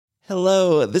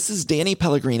Hello, this is Danny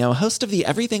Pellegrino, host of the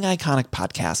Everything Iconic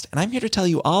podcast, and I'm here to tell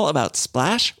you all about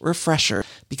Splash Refresher,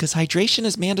 because hydration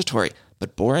is mandatory,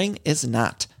 but boring is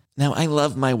not. Now, I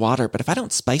love my water, but if I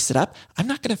don't spice it up, I'm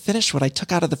not going to finish what I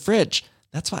took out of the fridge.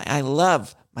 That's why I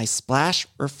love my Splash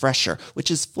Refresher, which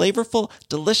is flavorful,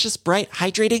 delicious, bright,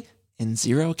 hydrating, and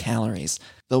 0 calories.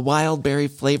 The wild berry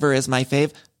flavor is my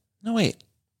fave. No, wait,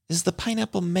 is the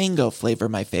pineapple mango flavor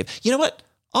my fave? You know what?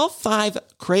 All 5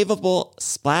 craveable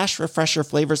Splash Refresher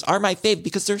flavors are my fave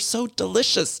because they're so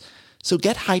delicious. So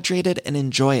get hydrated and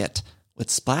enjoy it with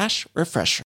Splash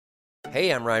Refresher. Hey,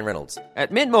 I'm Ryan Reynolds.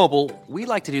 At Mint Mobile, we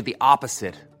like to do the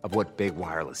opposite of what Big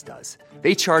Wireless does.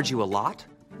 They charge you a lot,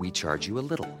 we charge you a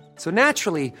little. So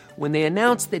naturally, when they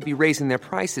announced they'd be raising their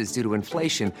prices due to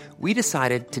inflation, we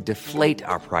decided to deflate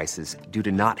our prices due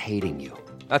to not hating you.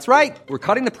 That's right. We're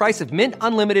cutting the price of Mint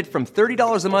Unlimited from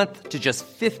 $30 a month to just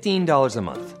 $15 a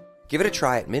month. Give it a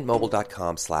try at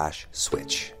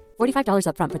mintmobile.com/switch. $45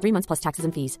 up front for 3 months plus taxes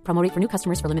and fees. Promo rate for new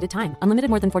customers for limited time. Unlimited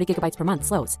more than 40 gigabytes per month.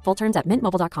 Slows full terms at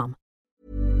mintmobile.com.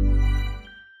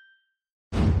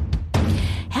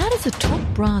 How does a top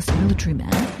brass military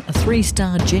man, a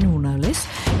 3-star general no less,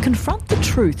 confront the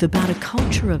truth about a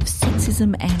culture of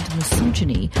sexism and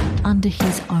misogyny under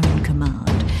his own command?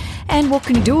 And what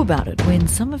can he do about it when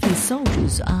some of his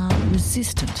soldiers are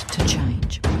resistant to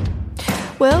change?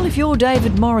 Well, if you're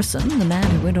David Morrison, the man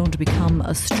who went on to become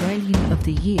Australian of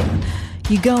the Year,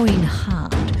 you go in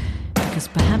hard, because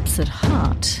perhaps at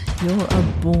heart you're a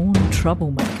born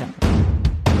troublemaker.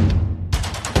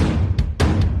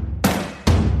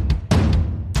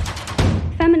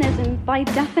 Feminism, by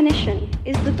definition,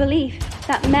 is the belief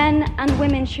that men and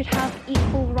women should have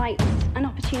equal rights and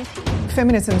opportunities.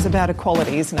 Feminism is about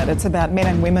equality, isn't it? It's about men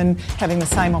and women having the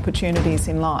same opportunities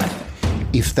in life.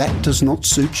 If that does not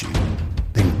suit you,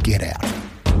 then get out.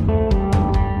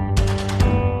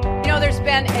 You know, there's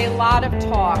been a lot of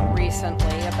talk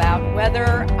recently about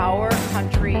whether our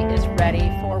country is ready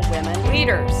for women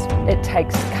leaders. It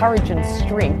takes courage and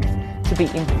strength to be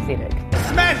empathetic.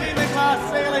 Smashing the glass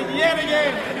ceiling yet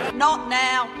again. Not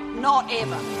now, not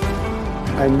ever.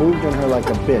 I moved on her like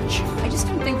a bitch. I just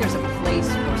don't think there's a place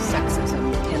for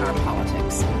sexism in our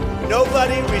politics.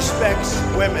 Nobody respects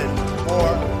women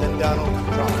more than Donald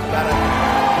Trump.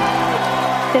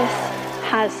 This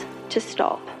has to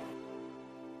stop.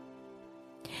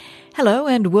 Hello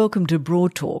and welcome to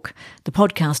Broad Talk, the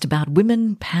podcast about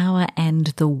women, power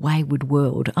and the wayward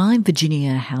world. I'm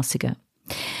Virginia Hausiger.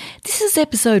 This is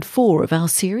episode 4 of our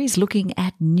series looking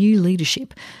at new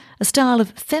leadership, a style of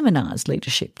feminised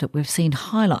leadership that we've seen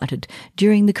highlighted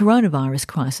during the coronavirus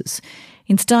crisis,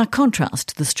 in stark contrast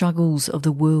to the struggles of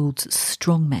the world's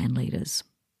strongman leaders.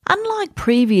 Unlike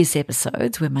previous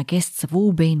episodes where my guests have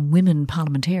all been women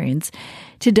parliamentarians,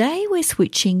 today we're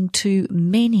switching to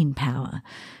men in power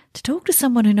to talk to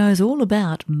someone who knows all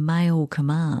about male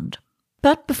command.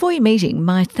 But before your meeting,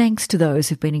 my thanks to those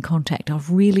who've been in contact.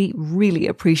 I've really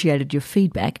appreciated your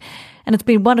feedback, and it's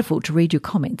been wonderful to read your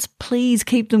comments. Please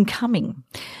keep them coming.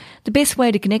 The best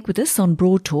way to connect with us on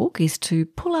Broad Talk is to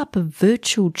pull up a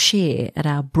virtual chair at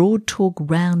our Broad Talk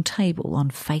round table on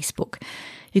Facebook.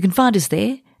 You can find us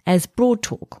there as Broad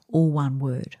Talk, all one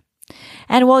word.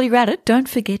 And while you're at it, don't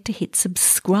forget to hit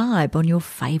subscribe on your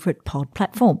favourite pod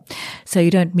platform so you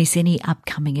don't miss any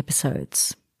upcoming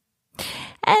episodes.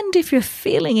 And if you're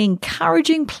feeling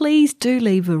encouraging, please do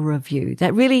leave a review.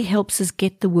 That really helps us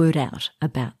get the word out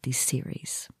about this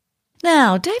series.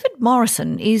 Now, David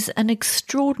Morrison is an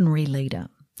extraordinary leader.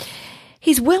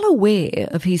 He's well aware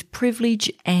of his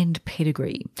privilege and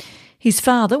pedigree. His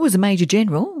father was a Major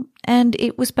General, and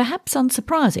it was perhaps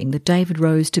unsurprising that David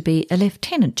rose to be a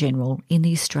Lieutenant General in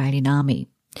the Australian Army.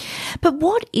 But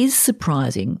what is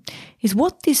surprising is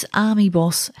what this army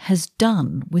boss has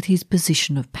done with his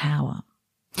position of power.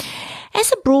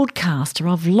 As a broadcaster,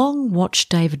 I've long watched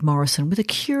David Morrison with a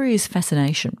curious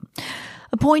fascination.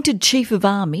 Appointed Chief of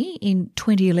Army in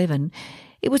 2011,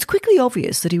 it was quickly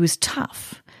obvious that he was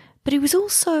tough, but he was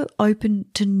also open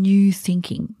to new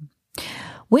thinking.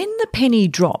 When the penny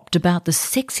dropped about the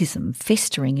sexism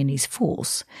festering in his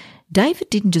force, David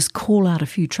didn't just call out a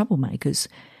few troublemakers.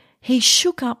 He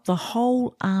shook up the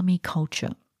whole army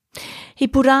culture. He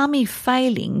put army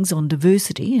failings on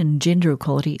diversity and gender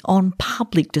equality on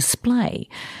public display,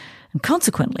 and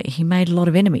consequently he made a lot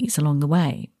of enemies along the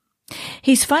way.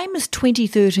 His famous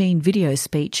 2013 video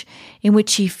speech, in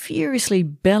which he furiously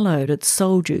bellowed at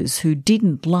soldiers who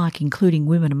didn't like including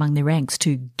women among their ranks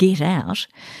to get out,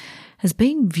 has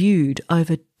been viewed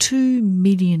over 2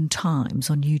 million times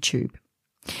on YouTube.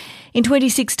 In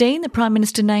 2016, the Prime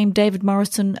Minister named David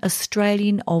Morrison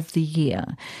Australian of the Year.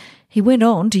 He went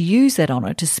on to use that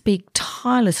honour to speak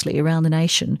tirelessly around the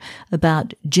nation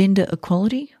about gender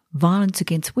equality, violence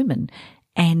against women,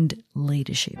 and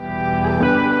leadership.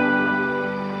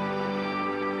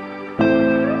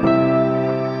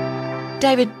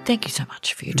 David, thank you so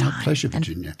much for your time. My pleasure,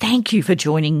 Virginia. And thank you for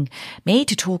joining me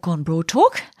to talk on Broad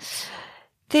Talk.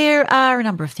 There are a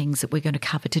number of things that we're going to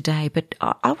cover today, but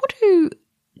I want to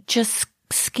just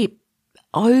skip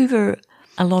over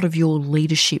a lot of your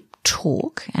leadership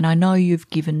talk. And I know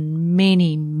you've given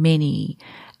many, many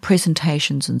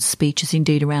presentations and speeches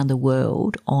indeed around the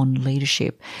world on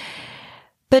leadership.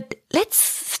 But let's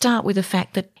start with the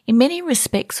fact that in many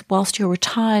respects, whilst you're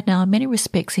retired now, in many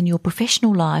respects in your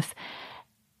professional life,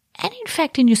 and in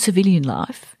fact in your civilian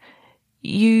life,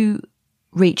 you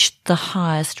reached the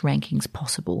highest rankings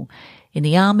possible. In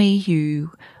the Army,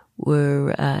 you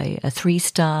were a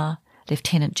 3-star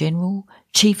Lieutenant General,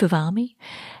 Chief of Army.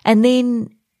 And then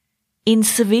in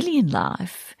civilian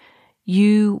life,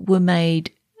 you were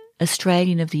made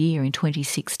Australian of the Year in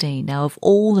 2016. Now, of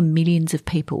all the millions of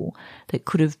people that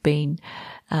could have been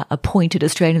appointed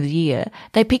Australian of the Year,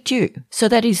 they picked you. So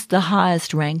that is the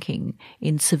highest ranking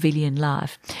in civilian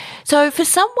life. So for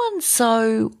someone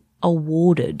so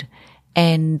awarded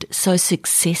and so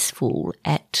successful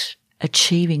at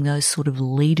achieving those sort of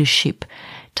leadership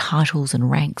titles and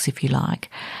ranks, if you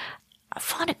like, I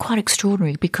find it quite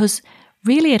extraordinary because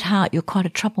really at heart you're quite a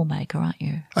troublemaker, aren't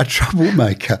you? A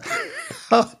troublemaker?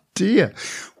 Oh, dear.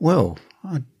 Well,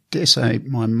 I dare say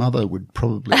my mother would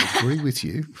probably agree with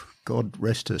you. God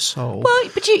rest her soul. Well,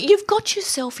 but you've got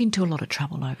yourself into a lot of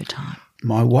trouble over time.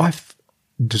 My wife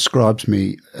describes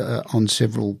me on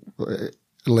several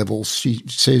levels. She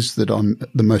says that I'm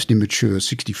the most immature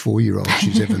 64-year-old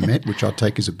she's ever met, which I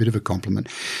take as a bit of a compliment.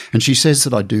 And she says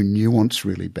that I do nuance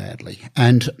really badly.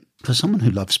 And for someone who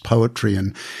loves poetry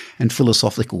and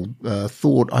philosophical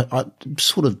thought, I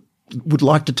sort of would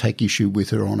like to take issue with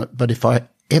her on it. But if I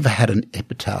ever had an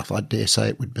epitaph, I dare say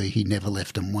it would be, "He never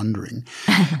left 'em wondering."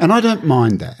 And I don't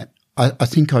mind that. I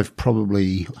think I've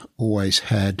probably always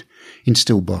had,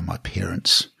 instilled by my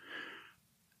parents,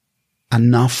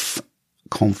 enough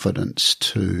confidence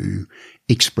to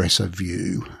express a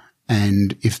view,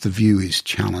 and if the view is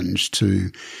challenged,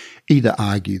 to either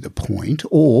argue the point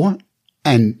or,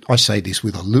 and I say this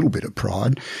with a little bit of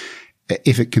pride,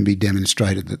 if it can be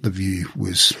demonstrated that the view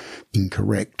was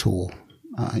incorrect or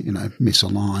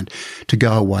misaligned, to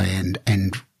go away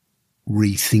and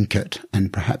rethink it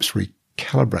and perhaps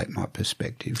recalibrate my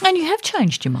perspective. And you have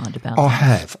changed your mind about that.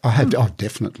 I have. Oh,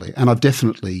 definitely. And I've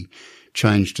definitely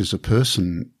changed as a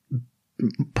person,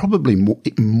 probably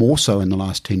more so in the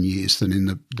last 10 years than in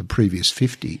the previous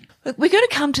 50. We're going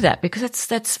to come to that because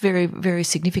that's very, very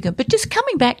significant. But just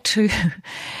coming back to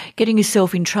getting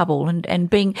yourself in trouble and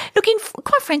being, looking,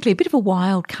 quite frankly, a bit of a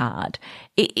wild card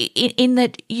in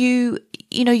that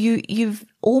you've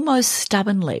almost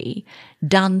stubbornly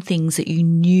done things that you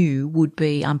knew would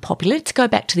be unpopular. Let's go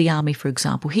back to the Army, for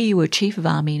example. Here you were Chief of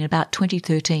Army in about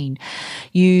 2013.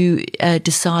 You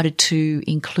decided to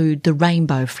include the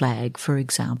rainbow flag, for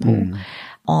example,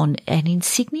 on an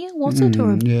insignia, was it,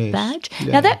 or a badge?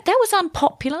 Yeah. Now, that was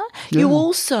unpopular. Yeah. You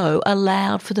also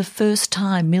allowed for the first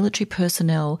time military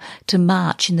personnel to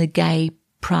march in the Gay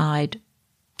Pride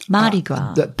Mardi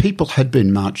Gras. That people had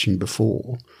been marching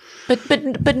before.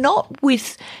 But not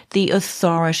with the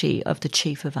authority of the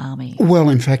Chief of Army. Well,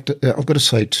 in fact, I've got to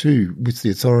say too, with the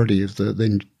authority of the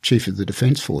then Chief of the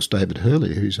Defence Force, David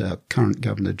Hurley, who's our current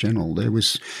Governor General, there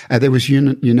was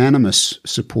unanimous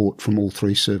support from all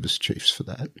 3 service chiefs for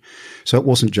that. So it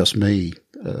wasn't just me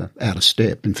out of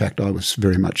step. In fact, I was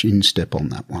very much in step on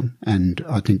that one, and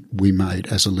I think we made,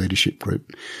 as a leadership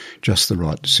group, just the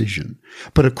right decision.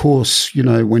 But of course,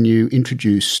 when you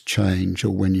introduce change or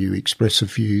when you express a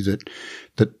view that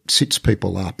sits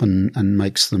people up and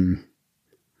makes them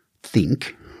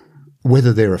think,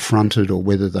 whether they're affronted or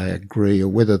whether they agree or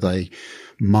whether they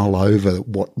mull over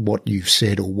what you've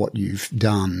said or what you've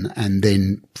done and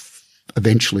then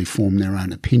eventually form their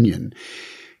own opinion,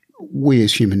 we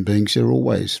as human beings are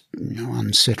always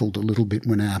unsettled a little bit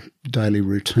when our daily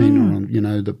routine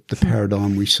or the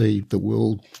paradigm we see the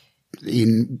world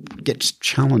in gets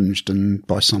challenged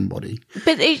by somebody.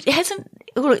 But it hasn't.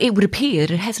 Well, it would appear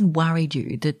that it hasn't worried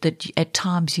you that at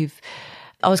times you've,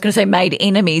 I was going to say made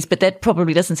enemies, but that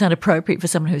probably doesn't sound appropriate for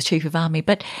someone who's Chief of Army.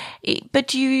 But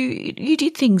you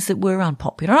did things that were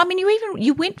unpopular. I mean,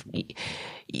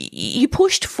 you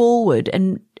pushed forward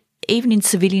and even in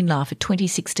civilian life, at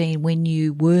 2016, when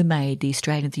you were made the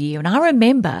Australian of the Year, and I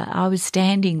remember I was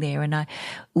standing there and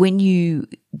when you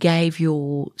gave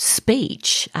your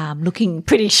speech, looking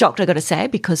pretty shocked, I got to say,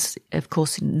 because of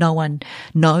course no one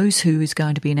knows who is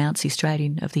going to be announced the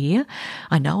Australian of the Year.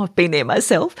 I know, I've been there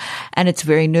myself, and it's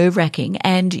very nerve-wracking.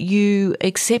 And you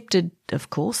accepted, of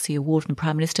course, the award from the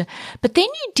Prime Minister, but then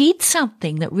you did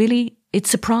something that really, it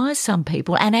surprised some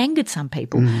people and angered some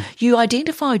people. You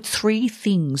identified 3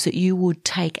 things that you would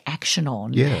take action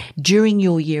on during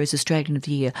your year as Australian of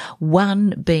the Year.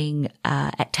 One being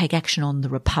take action on the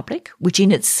Republic, which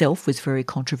in itself was very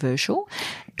controversial,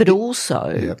 but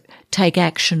also take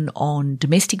action on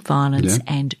domestic violence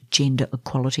and gender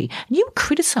equality. And you were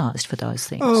criticised for those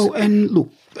things. Oh, and look,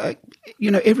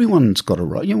 everyone's got a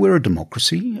right. We're a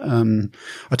democracy.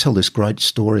 I tell this great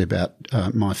story about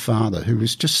my father, who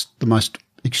was just the most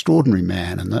extraordinary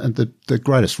man and the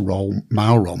greatest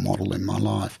male role model in my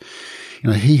life.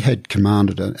 He had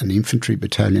commanded an infantry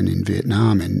battalion in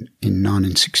Vietnam in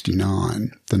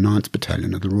 1969, the 9th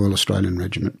Battalion of the Royal Australian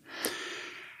Regiment.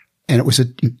 And it was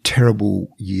a terrible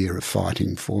year of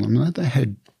fighting for them. They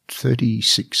had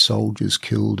 36 soldiers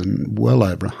killed and well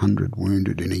over 100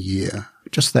 wounded in a year.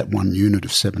 Just that one unit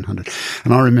of 700.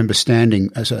 And I remember standing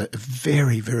as a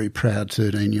very, very proud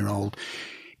 13-year-old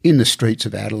in the streets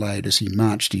of Adelaide as he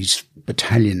marched his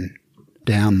battalion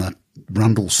down the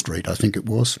Rundle Street, I think it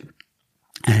was.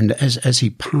 And as he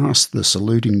passed the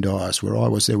saluting dais where I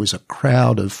was, there was a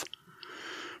crowd of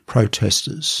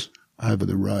protesters over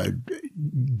the road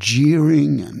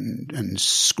jeering and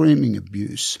screaming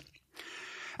abuse.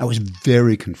 It was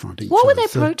very confronting. What were they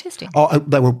protesting?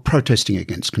 They were protesting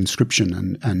against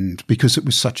conscription and because it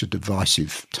was such a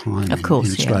divisive time in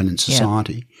Australian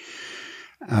society.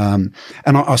 And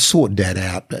I sought Dad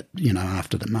out,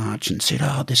 after the march and said,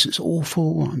 "Oh, this is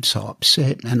awful. I'm so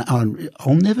upset." And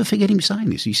I'll never forget him saying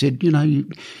this. He said,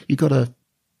 you got to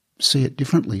see it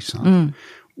differently, son.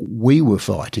 We were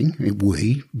fighting,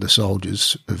 the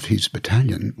soldiers of his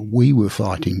battalion, we were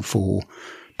fighting for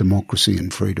democracy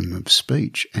and freedom of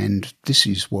speech, and this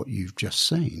is what you've just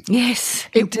seen. Yes,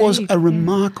 it was a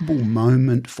remarkable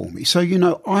moment for me. So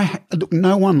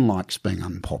no one likes being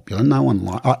unpopular. No one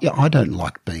I don't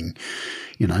like being,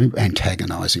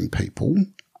 antagonising people.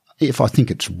 If I think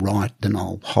it's right, then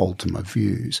I'll hold to my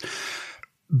views.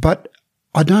 But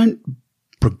I don't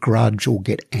begrudge or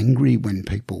get angry when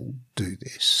people do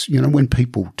this. When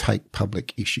people take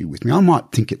public issue with me, I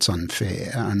might think it's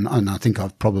unfair, and I think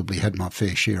I've probably had my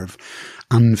fair share of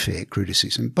unfair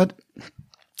criticism, but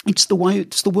it's the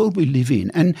world we live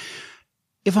in. And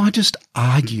if I just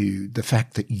argue the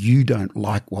fact that you don't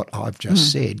like what I've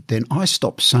just said, then I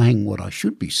stop saying what I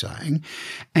should be saying,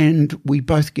 and we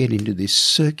both get into this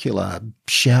circular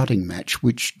shouting match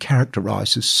which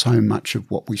characterises so much of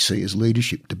what we see as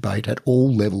leadership debate at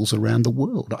all levels around the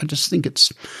world. I just think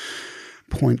it's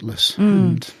pointless.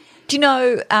 Do you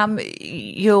know,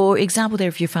 your example there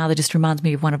of your father just reminds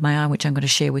me of one of my own, which I'm going to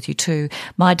share with you too.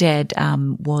 My dad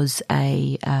was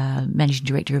a managing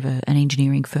director of an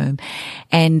engineering firm,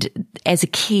 and as a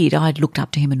kid, I'd looked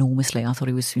up to him enormously. I thought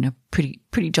he was,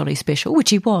 pretty jolly special,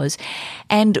 which he was.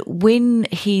 And when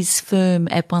his firm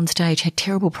at one stage had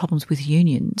terrible problems with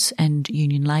unions and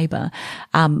union labour,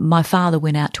 my father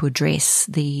went out to address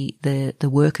the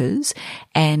workers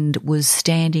and was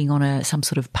standing on some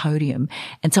sort of podium,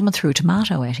 and someone threw a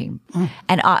tomato at him.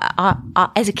 And I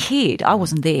as a kid, I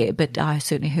wasn't there, but I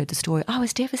certainly heard the story. I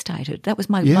was devastated. That was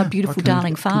my beautiful,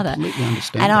 darling father.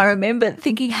 And I remember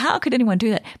thinking, how could anyone do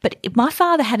that? But my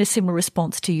father had a similar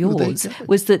response to yours,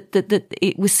 was that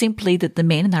it was simply that the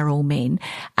men, and they were all men,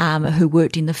 who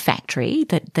worked in the factory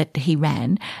that he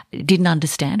ran, didn't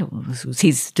understand, or this was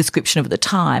his description of the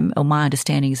time, or my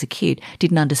understanding as a kid,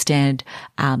 didn't understand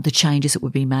the changes that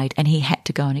would be made, and he had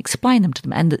to go and explain them to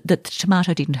them, and the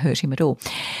tomato didn't hurt him at all.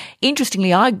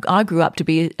 Interestingly, I grew up to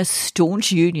be a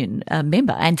staunch union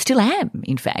member, and still am,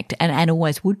 in fact, and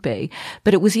always would be.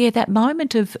 But it was, that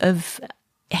moment of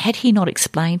had he not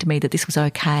explained to me that this was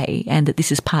okay and that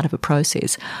this is part of a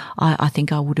process, I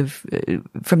think I would have,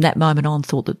 from that moment on,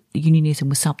 thought that unionism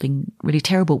was something really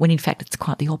terrible, when in fact it's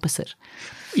quite the opposite.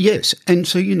 Yes, and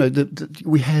so,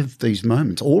 we have these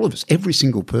moments, all of us, every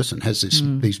single person has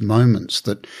these moments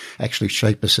that actually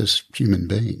shape us as human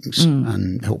beings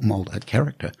and help mould our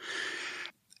character.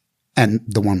 And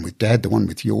the one with Dad, the one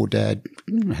with your dad,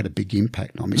 had a big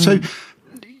impact on me. So,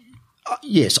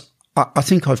 yes, I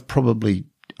think I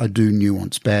do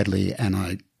nuance badly, and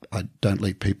I don't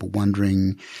leave people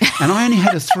wondering. And I only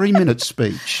had a 3-minute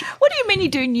speech. What do you mean you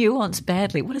do nuance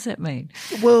badly? What does that mean?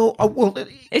 Well,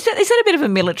 is that a bit of a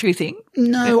military thing?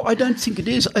 No, I don't think it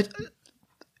is.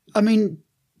 I mean,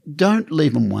 don't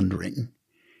leave them wondering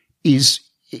is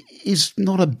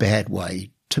not a bad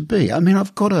way to be. I mean,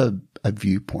 I've got a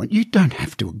viewpoint. You don't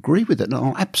have to agree with it. And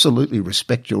I'll absolutely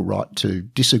respect your right to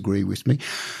disagree with me,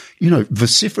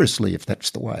 vociferously if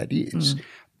that's the way it is.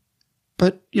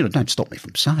 But, don't stop me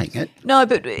from saying it. No,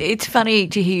 but it's funny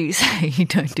to hear you say you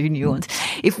don't do nuance.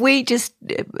 If we just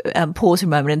pause a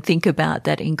moment and think about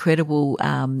that incredible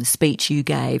speech you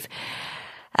gave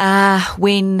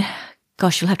when,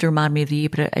 gosh, you'll have to remind me of the year,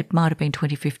 but it might have been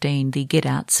 2015, the Get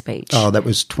Out speech. Oh, that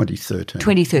was 2013.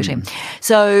 2013.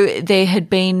 So there had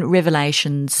been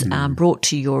revelations brought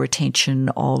to your attention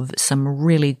of some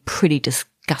really pretty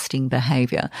disgusting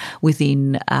behaviour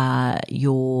within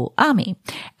your army,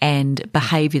 and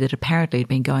behaviour that apparently had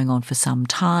been going on for some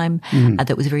time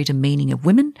that was very demeaning of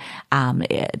women,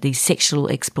 the sexual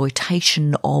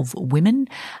exploitation of women,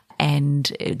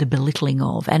 and the belittling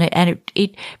of, and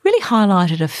it really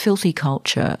highlighted a filthy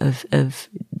culture of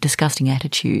disgusting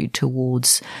attitude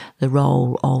towards the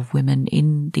role of women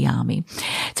in the army.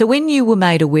 So when you were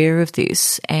made aware of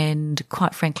this, and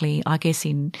quite frankly, I guess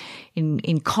in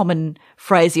common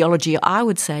phraseology, I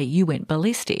would say you went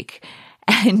ballistic,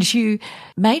 and you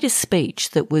made a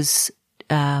speech that was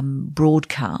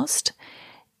broadcast,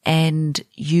 and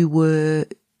you were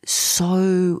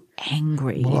so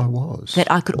angry that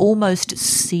I could almost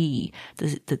see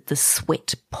the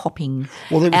sweat popping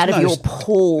out of your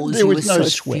pores. There was no so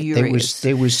sweat. Furious.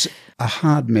 There was a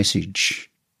hard message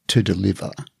to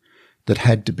deliver that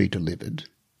had to be delivered,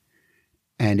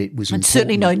 and it was and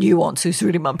certainly no nuance is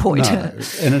really my point. No,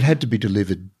 and it had to be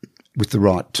delivered with the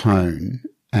right tone,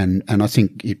 and I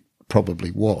think it probably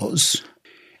was.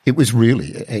 It was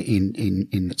really, in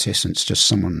its essence, just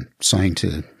someone saying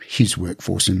to his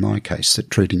workforce, in my case, that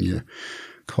treating your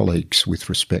colleagues with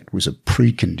respect was a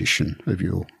precondition of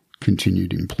your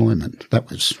continued employment. That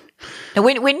was. Now,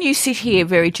 when you sit here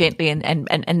very gently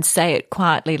and say it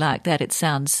quietly like that, it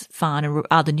sounds fine and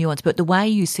other nuance. But the way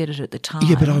you said it at the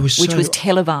time, but I was which was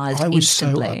televised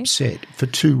instantly. I was so upset for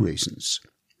two reasons.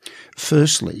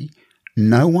 Firstly,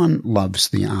 no one loves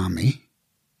the army,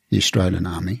 the Australian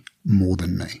Army, more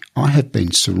than me. I have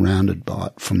been surrounded by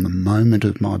it from the moment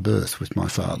of my birth with my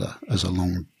father as a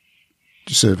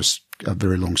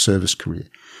very long service career.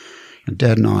 And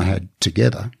Dad and I had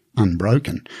together,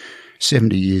 unbroken,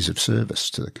 70 years of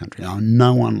service to the country. Now,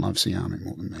 no one loves the Army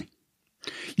more than me.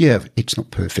 Yeah, it's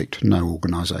not perfect. No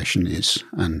organisation is.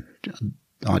 And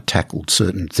I tackled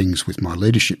certain things with my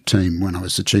leadership team when I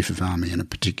was the Chief of Army in a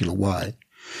particular way.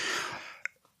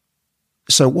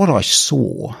 So what I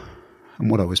saw and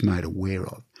what I was made aware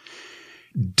of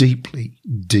deeply,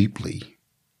 deeply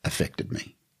affected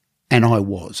me. And I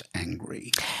was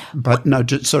angry. But no,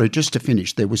 just to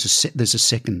finish, there's a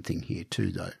second thing here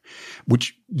too, though,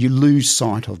 which you lose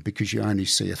sight of because you only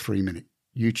see a 3-minute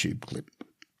YouTube clip.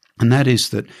 And that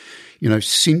is that,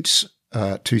 since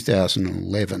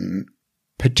 2011,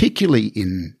 particularly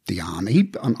in the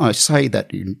Army, and I say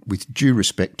that with due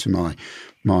respect to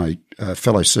my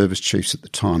fellow service chiefs at the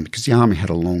time, because the Army had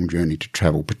a long journey to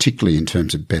travel, particularly in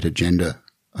terms of better gender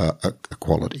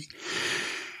equality.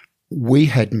 We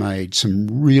had made some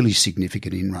really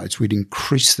significant inroads. We'd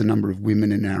increased the number of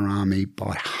women in our Army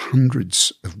by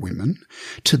hundreds of women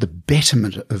to the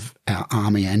betterment of our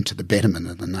Army and to the betterment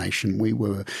of the nation. We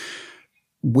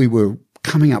were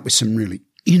coming up with some really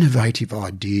innovative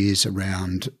ideas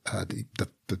around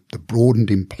the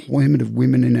broadened employment of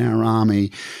women in our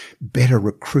Army, better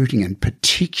recruiting and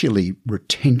particularly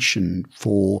retention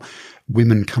for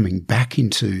women coming back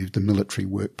into the military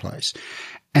workplace.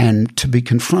 And to be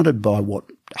confronted by what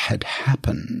had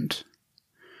happened,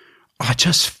 I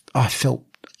felt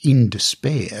in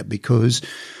despair because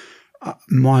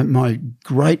my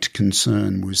great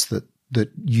concern was that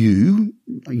you,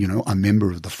 a member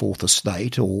of the Fourth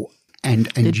Estate and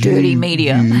the dirty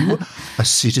media, you, a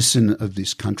citizen of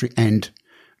this country, and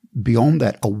beyond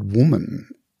that, a woman,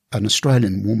 an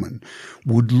Australian woman,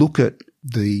 would look at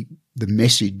the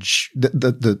message,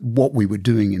 the what we were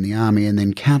doing in the Army, and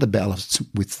then counterbalance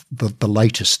with the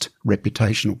latest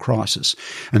reputational crisis,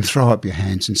 and throw up your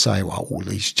hands and say, well,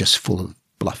 he's just full of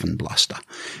bluff and bluster.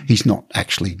 He's not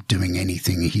actually doing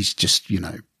anything. He's just,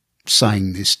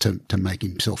 saying this to make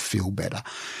himself feel better.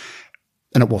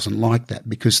 And it wasn't like that,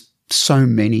 because so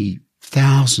many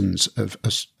thousands of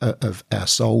our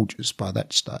soldiers by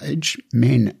that stage,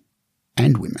 men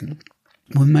and women,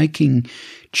 were making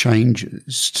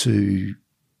changes to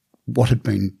what had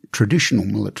been traditional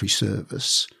military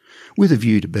service with a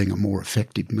view to being a more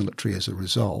effective military as a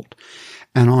result.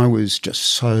 And I was just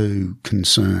so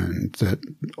concerned that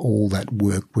all that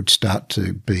work would start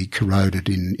to be corroded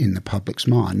in the public's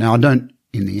mind. Now, I don't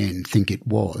in the end think it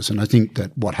was. And I think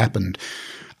that what happened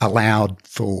allowed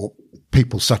for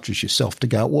people such as yourself to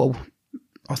go, well,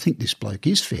 I think this bloke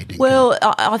is fair dinkum. Well,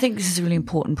 I think this is a really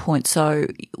important point. So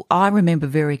I remember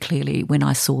very clearly when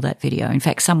I saw that video. In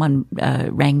fact, someone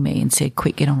rang me and said,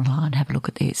 quick, get online, have a look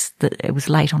at this. It was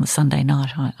late on a Sunday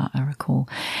night, I recall.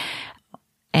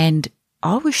 And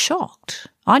I was shocked.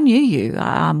 I knew you.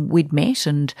 We'd met,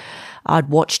 and I'd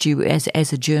watched you as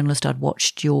a journalist. I'd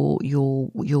watched your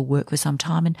work for some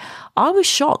time, and I was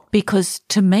shocked because,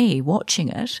 to me, watching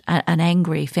it, an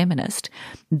angry feminist,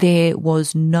 there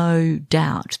was no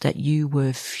doubt that you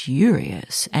were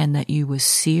furious and that you were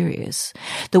serious.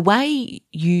 The way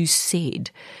you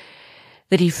said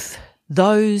that if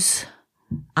those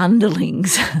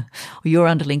underlings, or your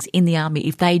underlings in the army,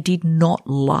 if they did not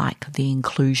like the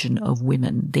inclusion of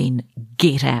women, then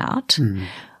get out,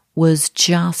 was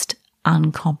just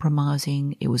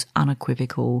uncompromising. It was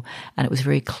unequivocal, and it was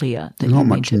very clear that not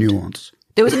much nuance.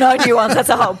 There was no nuance. That's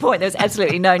the whole point. There was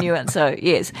absolutely no nuance. So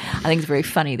yes, I think it's very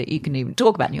funny that you can even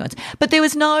talk about nuance. But there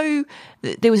was no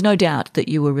doubt that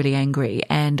you were really angry,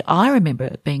 and I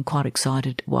remember being quite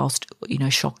excited, whilst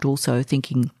shocked also,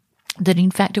 thinking that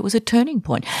in fact it was a turning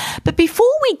point. But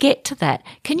before we get to that,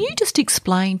 can you just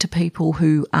explain to people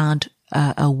who aren't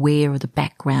aware of the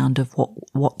background of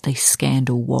what the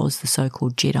scandal was, the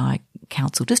so-called Jedi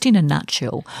Council, just in a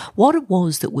nutshell, what it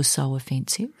was that was so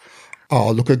offensive?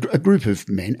 Oh, look, a group of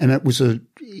men, and it was a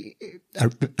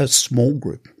small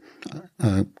group,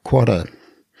 quite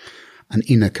an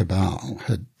inner cabal,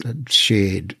 had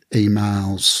shared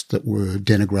emails that were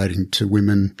denigrating to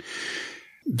women.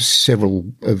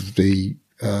 Several of a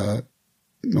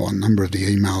number of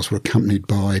the emails were accompanied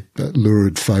by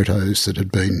lurid photos that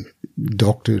had been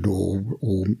doctored or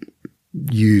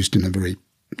used in a very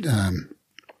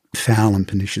foul and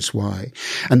pernicious way.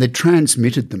 And they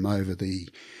transmitted them over the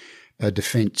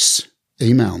Defence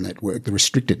email network, the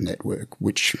restricted network,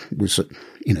 which was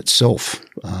in itself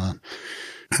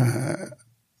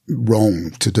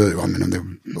wrong to do. I mean, there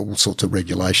were all sorts of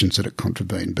regulations that it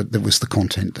contravened, but there was the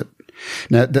content that...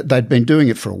 Now, they'd been doing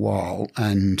it for a while,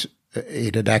 and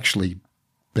it had actually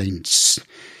been...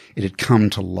 It had come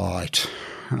to light,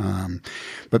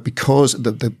 but because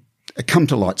it come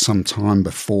to light some time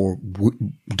before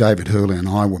David Hurley and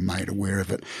I were made aware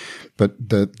of it, but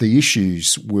the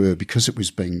issues were because it was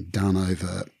being done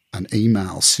over an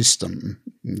email system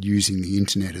using the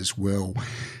internet as well.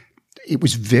 It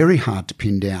was very hard to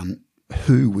pin down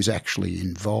who was actually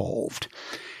involved.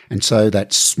 And so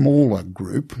that smaller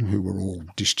group, who were all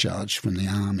discharged from the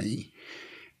army,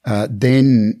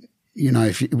 then,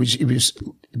 if it was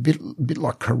a bit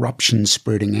like corruption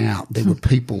spreading out. There were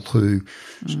people who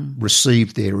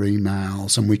received their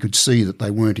emails, and we could see that they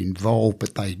weren't involved,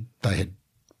 but they had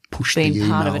pushed the emails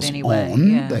part of it anyway, on.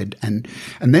 Yeah.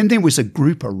 And then there was a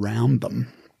group around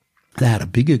them, they had a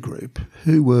bigger group,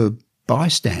 who were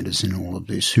bystanders in all of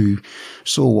this, who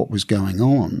saw what was going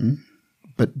on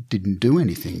but didn't do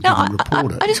anything, didn't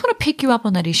report it. I just want to pick you up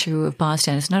on that issue of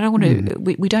bystanders, and I don't want to.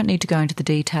 We don't need to go into the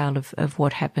detail of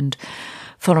what happened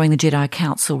following the Jedi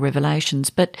Council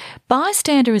revelations, but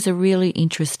bystander is a really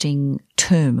interesting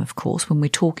term, of course, when we're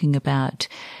talking about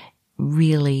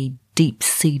really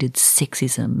deep-seated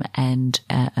sexism and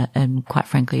quite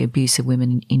frankly abuse of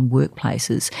women in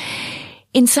workplaces.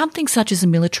 In something such as the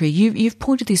military, you've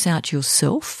pointed this out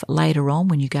yourself later on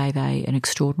when you gave an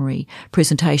extraordinary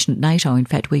presentation at NATO, in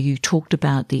fact, where you talked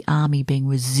about the army being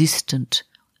resistant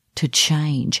to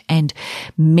change and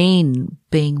men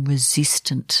being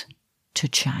resistant to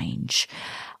change.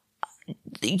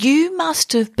 You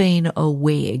must have been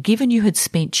aware, given you had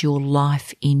spent your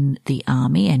life in the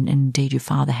army, and indeed your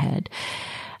father had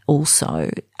also,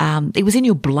 it was in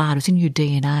your blood, it was in your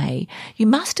DNA. You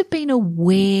must have been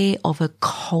aware of a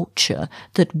culture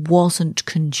that wasn't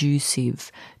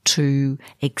conducive to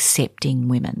accepting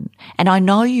women. And I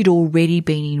know you'd already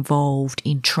been involved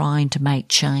in trying to make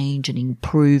change and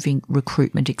improving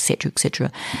recruitment,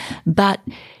 etc., but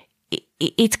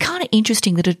it's kind of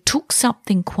interesting that it took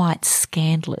something quite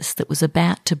scandalous that was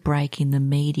about to break in the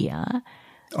media.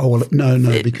 Oh, well,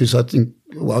 no, because I think,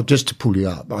 well, just to pull you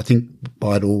up, I think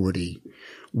I'd already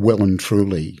well and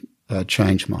truly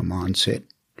changed my mindset.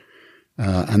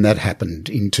 And that happened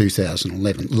in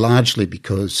 2011, largely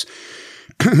because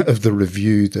of the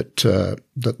review that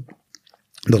the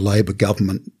Labor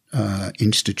government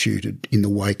instituted in the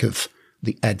wake of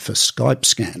the Adfa Skype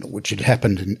scandal, which had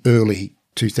happened in early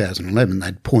 2011.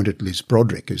 They'd appointed Liz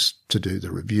Broderick to do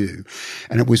the review.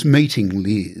 And it was meeting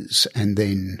Liz and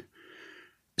then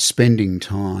spending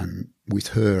time with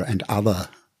her and other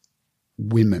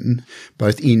women,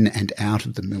 both in and out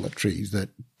of the military,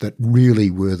 that really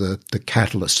were the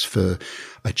catalysts for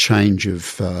a change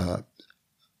of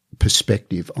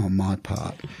perspective on my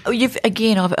part.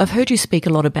 I've heard you speak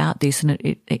a lot about this, and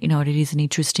it is an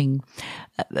interesting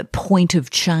point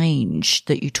of change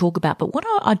that you talk about. But what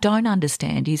I don't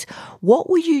understand is, what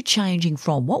were you changing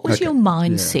from? What was your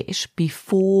mindset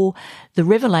before the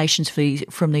revelations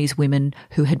from these women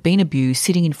who had been abused,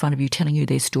 sitting in front of you, telling you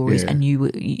their stories, and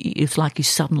it's like you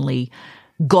suddenly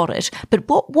got it. But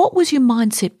what was your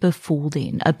mindset before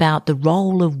then about the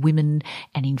role of women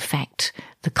and, in fact,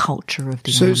 the culture of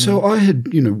the army? So I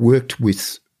had, worked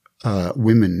with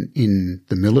women in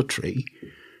the military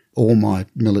all my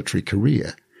military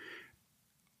career.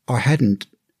 I hadn't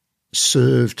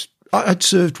served. I'd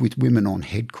served with women on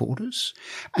headquarters,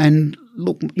 and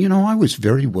look, I was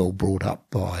very well brought up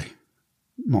by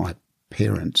my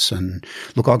parents, and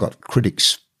look, I got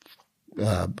critics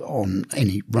on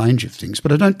any range of things,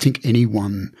 but I don't think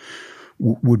anyone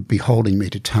would be holding me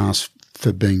to task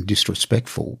for being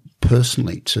disrespectful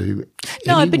personally to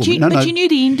any woman. You knew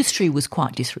the industry was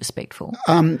quite disrespectful.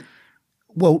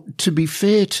 Well, to be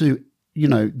fair to,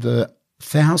 the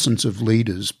thousands of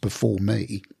leaders before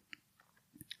me,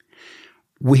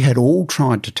 we had all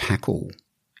tried to tackle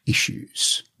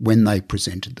issues when they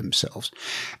presented themselves.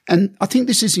 And I think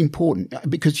this is important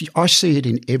because I see it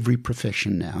in every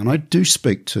profession now. And I do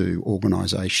speak to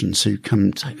organisations who come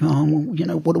and say,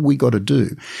 what have we got to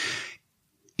do?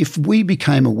 If we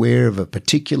became aware of a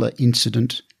particular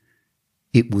incident,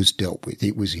 it was dealt with.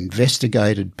 It was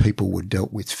investigated. People were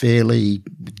dealt with fairly,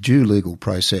 due legal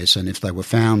process. And if they were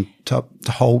found to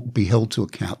be held to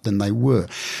account, then they were.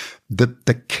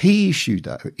 The key issue,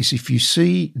 though, is if you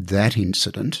see that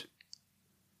incident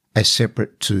as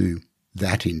separate to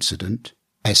that incident,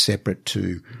 as separate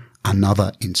to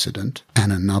another incident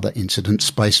and another incident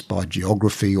spaced by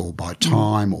geography or by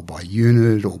time or by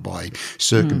unit or by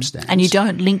circumstance. And you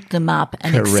don't link them up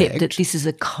and accept that this is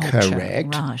a culture.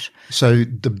 Correct. Right. So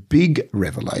the big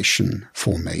revelation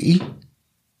for me,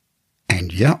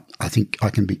 and I think I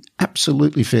can be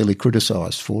absolutely fairly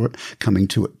criticised for it, coming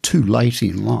to it too late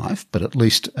in life, but at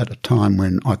least at a time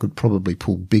when I could probably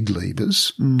pull big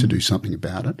levers to do something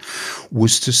about it,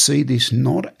 was to see this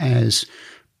not as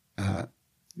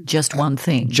just one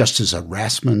thing, just as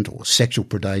harassment or sexual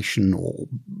predation or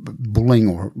bullying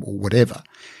or whatever,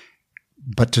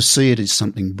 but to see it as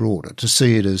something broader, to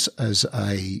see it as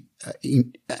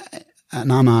an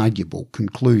unarguable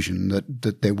conclusion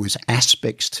that there was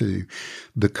aspects to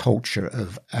the culture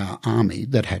of our army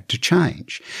that had to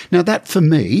change. Now that for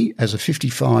me, as a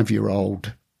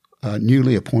 55-year-old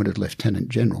newly appointed Lieutenant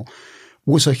General,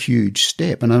 was a huge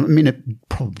step. And I mean, it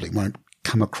probably won't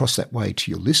come across that way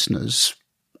to your listeners,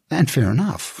 and fair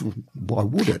enough. Why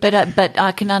would it? But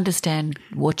I can understand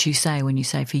what you say when you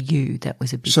say for you that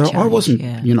was a big change. So I wasn't,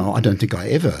 I don't think I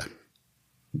ever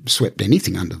swept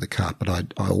anything under the carpet.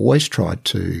 I always tried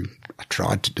to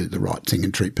do the right thing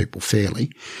and treat people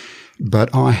fairly,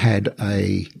 but I had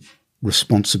a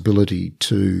responsibility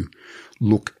to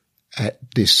look at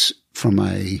this from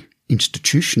a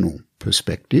institutional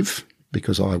perspective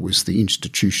because I was the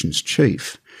institution's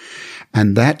chief,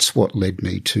 and that's what led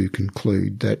me to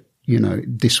conclude that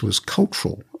this was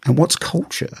cultural. And what's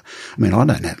culture? I mean, I'm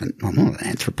not an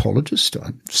anthropologist,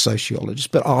 I'm a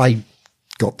sociologist, but I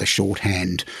got the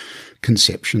shorthand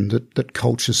conception that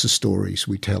culture's the stories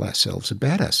we tell ourselves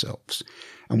about ourselves.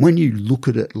 And when you look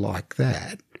at it like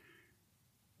that,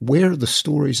 where are the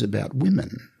stories about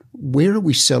women? Where are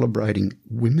we celebrating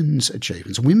women's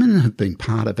achievements? Women have been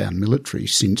part of our military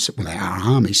our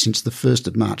army since the 1st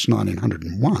of March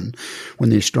 1901, when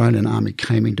the Australian Army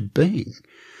came into being.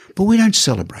 But we don't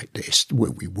celebrate this.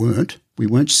 Well, we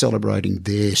weren't celebrating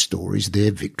their stories,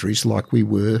 their victories, like we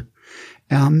were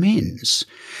our men's.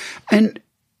 And,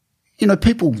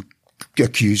 people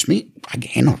accuse me,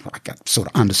 again, I sort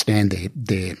of understand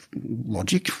their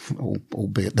logic,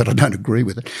 albeit that I don't agree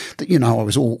with it, that, I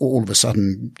was all of a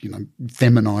sudden,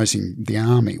 feminising the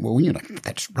army. Well,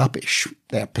 that's rubbish.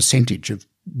 Our percentage of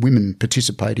women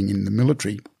participating in the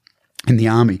military, in the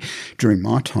army during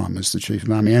my time as the Chief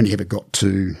of Army only ever got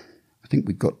to, I think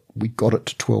we got it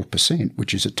to 12%,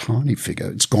 which is a tiny figure.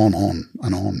 It's gone on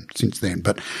and on since then.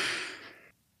 But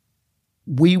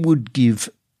we would give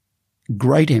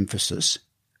great emphasis,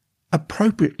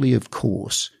 appropriately of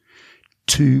course,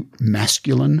 to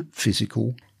masculine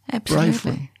physical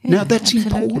bravery. Yeah, now that's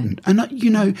important. And,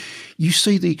 you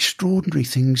see the extraordinary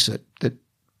things that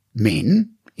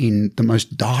men in the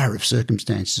most dire of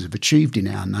circumstances have achieved in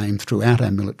our name throughout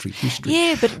our military history.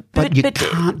 Yeah, but you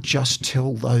can't just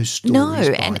tell those stories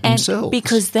by themselves. And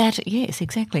because yes,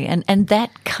 exactly. And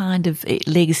that kind of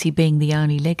legacy being the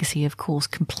only legacy, of course,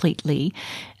 completely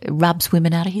rubs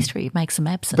women out of history. It makes them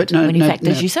absent. But in fact,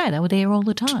 as you say, they were there all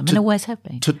the time and always have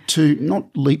been. To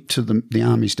not leap to the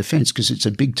Army's defence, because it's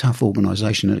a big, tough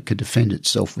organisation and it could defend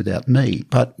itself without me,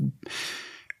 but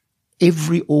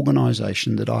every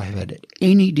organisation that I have had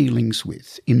any dealings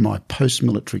with in my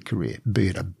post-military career, be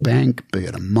it a bank, be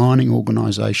it a mining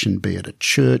organisation, be it a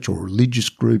church or a religious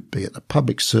group, be it a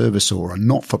public service or a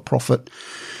not-for-profit,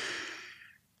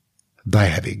 they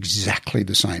have exactly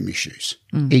the same issues.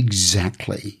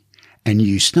 Exactly. And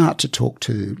you start to talk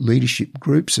to leadership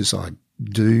groups, as I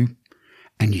do,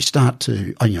 and you start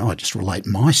to, I just relate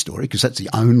my story because that's the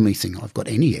only thing I've got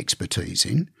any expertise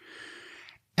in.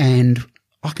 And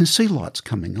I can see lights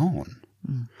coming on.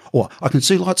 Or I can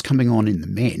see lights coming on in the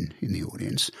men in the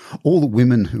audience. All the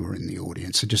women who are in the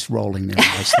audience are just rolling their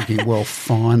eyes thinking, well,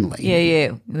 finally.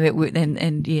 Yeah.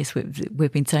 And yes,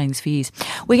 we've been saying this for years.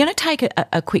 We're going to take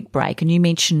a quick break, and you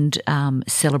mentioned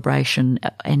celebration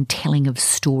and telling of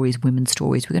stories, women's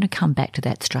stories. We're going to come back to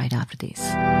that straight after this.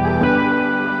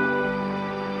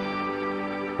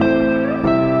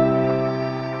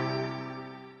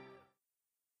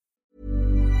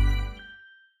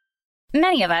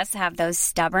 Many of us have those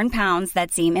stubborn pounds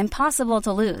that seem impossible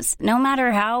to lose, no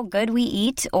matter how good we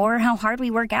eat or how hard we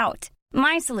work out.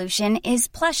 My solution is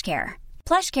PlushCare.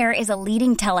 PlushCare is a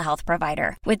leading telehealth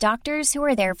provider with doctors who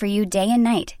are there for you day and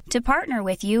night to partner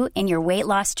with you in your weight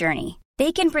loss journey.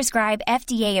 They can prescribe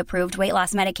FDA-approved weight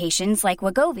loss medications like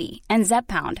Wegovy and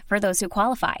Zepbound for those who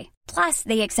qualify. Plus,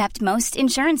 they accept most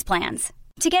insurance plans.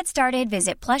 To get started,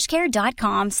 visit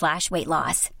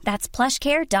plushcare.com/weightloss. That's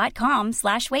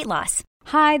plushcare.com/weightloss.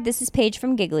 Hi, this is Paige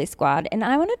from Giggly Squad, and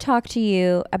I want to talk to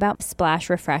you about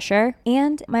Splash Refresher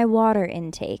and my water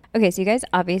intake. Okay, so you guys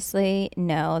obviously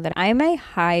know that I'm a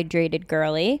hydrated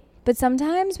girly, but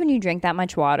sometimes when you drink that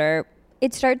much water,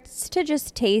 it starts to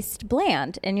just taste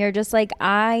bland, and you're just like,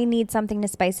 I need something to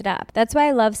spice it up. That's why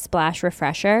I love Splash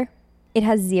Refresher. It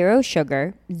has 0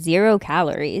 sugar, 0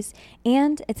 calories,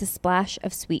 and it's a splash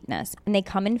of sweetness. And they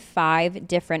come in 5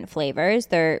 different flavors.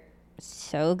 They're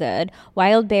so good.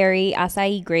 Wild berry,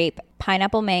 acai grape,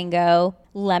 pineapple mango,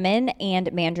 lemon,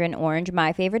 and mandarin orange.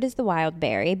 My favorite is the wild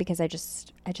berry because I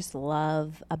just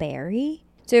love a berry.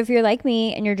 So if you're like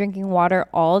me and you're drinking water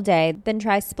all day, then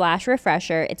try Splash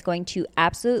Refresher. It's going to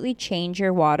absolutely change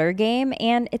your water game,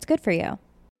 and it's good for you.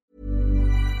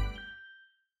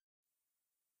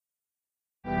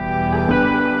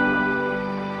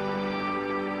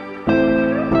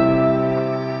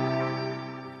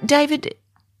 David,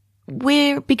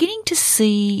 we're beginning to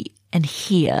see and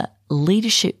hear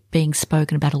leadership being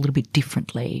spoken about a little bit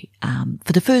differently.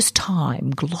 For the first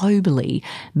time, globally,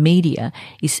 media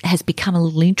has become a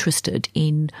little interested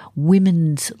in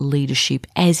women's leadership,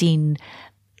 as in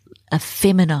a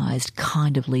feminized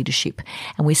kind of leadership.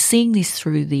 And we're seeing this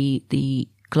through the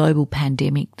global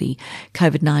pandemic, the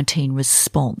COVID-19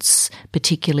 response,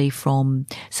 particularly from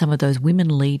some of those women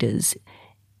leaders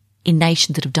in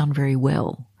nations that have done very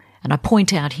well. And I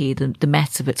point out here the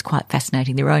maths of it's quite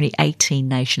fascinating. There are only 18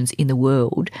 nations in the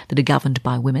world that are governed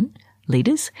by women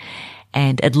leaders,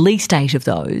 and at least 8 of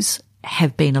those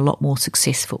have been a lot more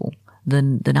successful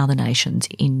than other nations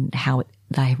in how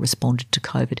they have responded to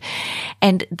COVID.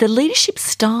 And the leadership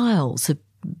styles are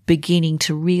beginning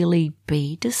to really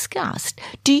be discussed.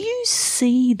 Do you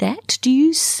see that? Do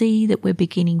you see that we're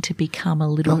beginning to become a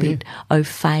little bit au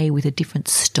fait with a different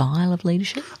style of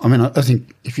leadership? I mean, I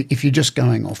think if you're just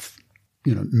going off,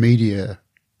 media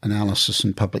analysis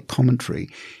and public commentary,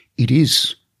 it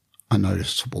is a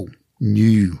noticeable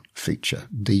new feature.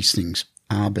 These things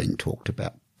are being talked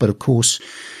about. But of course,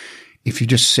 if you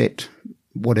just set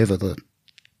whatever the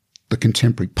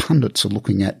contemporary pundits are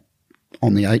looking at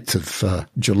on the 8th of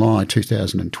July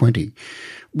 2020,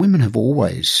 women have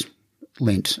always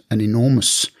lent an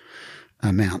enormous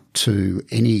amount to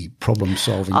any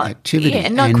problem-solving activity. Yeah,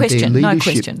 no question.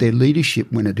 Their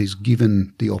leadership, when it is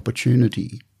given the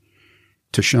opportunity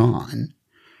to shine,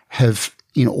 have,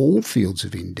 in all fields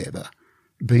of endeavour,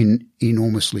 been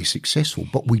enormously successful.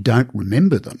 But we don't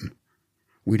remember them.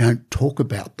 We don't talk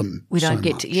about them. We don't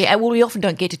get much. We often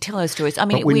don't get to tell those stories. I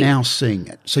mean, but we're now seeing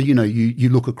it. So, you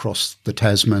look across the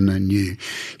Tasman and you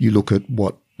look at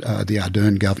what the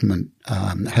Ardern government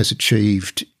has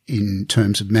achieved in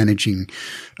terms of managing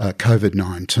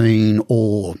COVID-19,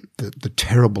 or the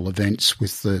terrible events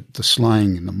with the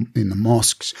slaying in the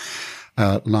mosques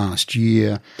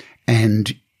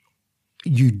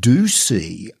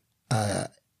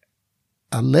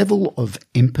level of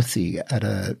empathy at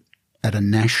a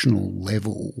national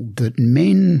level that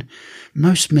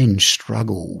most men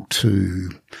struggle to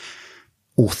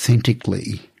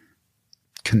authentically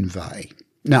convey.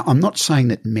 Now, I'm not saying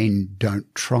that men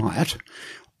don't try it,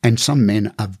 and some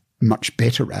men are much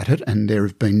better at it, and there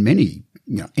have been many,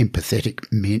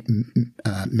 empathetic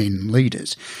men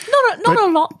leaders. Not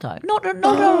a lot, though. Not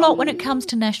a lot when it comes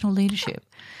to national leadership.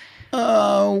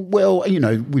 Well,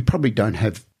 we probably don't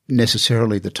have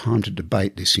necessarily the time to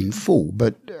debate this in full,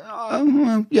 but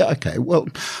yeah, okay. Well,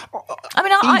 I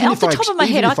mean, off the top of my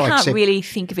head, I can't really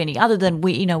think of any other than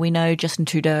we know Justin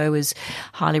Trudeau is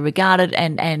highly regarded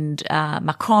and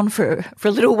Macron for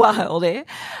a little while there,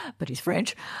 but he's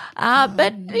French.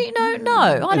 But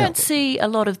no, I don't see a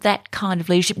lot of that kind of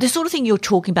leadership. The sort of thing you're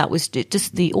talking about was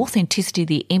just the authenticity,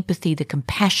 the empathy, the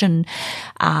compassion.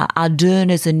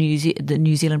 Ardern as the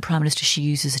New Zealand Prime Minister, she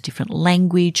uses a different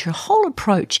language. Her whole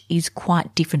approach is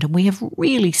quite different, and we have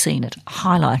really seen it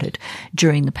highlighted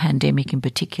during the pandemic in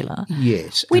particular.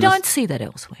 Yes. We don't see that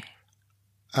elsewhere.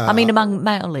 Among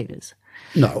male leaders.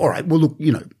 No, all right. Well, look,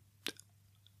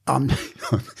 I'm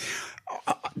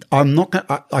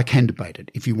not. I can debate it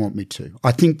if you want me to.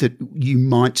 I think that you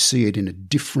might see it in a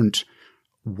different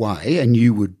way, and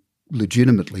you would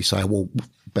legitimately say, "Well,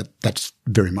 but that's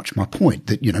very much my point.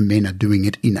 That men are doing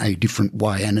it in a different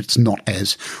way, and it's not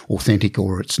as authentic,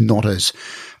 or it's not as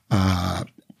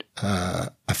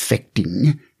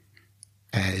affecting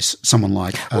as someone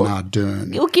like an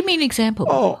Ardern." Well, give me an example.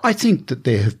 Oh, I think that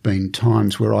there have been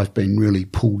times where I've been really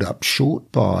pulled up short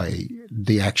by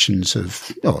the actions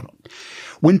of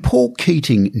when Paul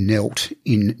Keating knelt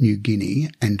in New Guinea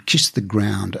and kissed the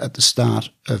ground at the start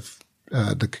of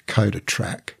the Kokoda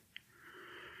track.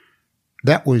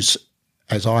 That was,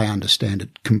 as I understand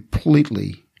it,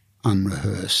 completely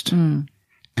unrehearsed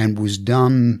and was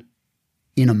done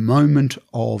in a moment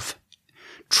of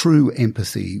true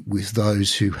empathy with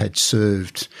those who had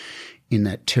served in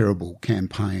that terrible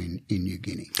campaign in New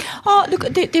Guinea. Oh, look,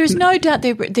 there is no doubt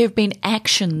there have been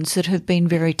actions that have been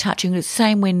very touching. It's the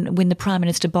same when the Prime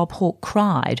Minister Bob Hawke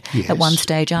cried at one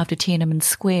stage after Tiananmen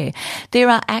Square. There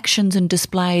are actions and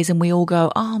displays, and we all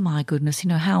go, "Oh my goodness,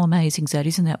 how amazing is that?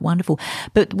 Isn't that wonderful?"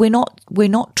 But we're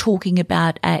not talking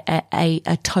about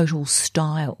a total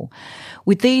style.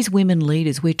 With these women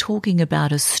leaders, we're talking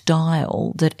about a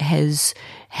style that has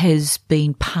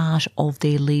been part of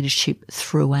their leadership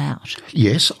throughout.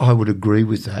 Yes, I would agree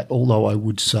with that, although I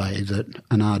would say that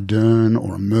an Ardern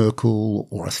or a Merkel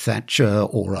or a Thatcher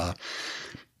or an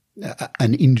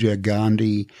Indira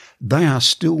Gandhi, they are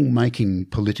still making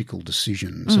political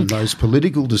decisions, and those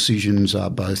political decisions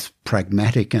are both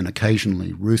pragmatic and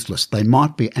occasionally ruthless. They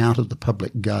might be out of the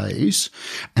public gaze,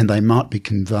 and they might be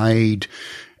conveyed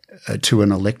to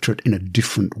an electorate in a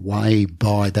different way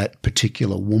by that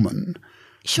particular woman.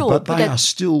 Sure, but they are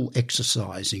still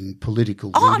exercising political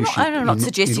leadership. I'm not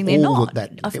suggesting they're not.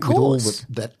 Of course. With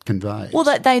all that conveys.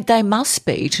 Well, they must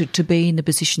be to be in the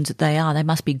positions that they are. They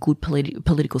must be good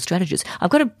political strategists.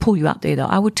 I've got to pull you up there, though.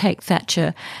 I would take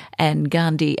Thatcher and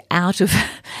Gandhi out of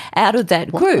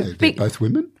that group. They're both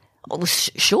women? Well,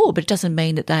 sure, but it doesn't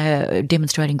mean that they are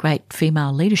demonstrating great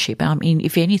female leadership. I mean,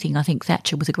 if anything, I think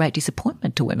Thatcher was a great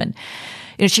disappointment to women.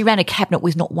 She ran a cabinet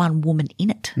with not one woman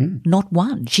in it, not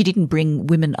one. She didn't bring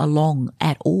women along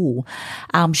at all.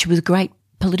 She was a great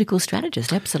political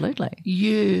strategist, absolutely.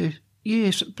 Yeah.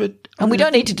 Yes, but and we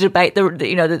don't need to debate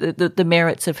the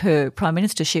merits of her prime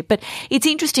ministership. But it's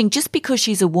interesting, just because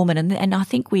she's a woman, and I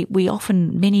think we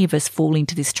often, many of us, fall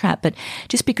into this trap. But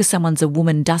just because someone's a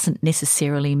woman doesn't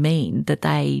necessarily mean that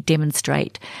they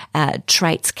demonstrate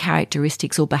traits,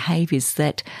 characteristics, or behaviours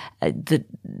that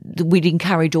we'd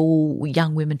encourage all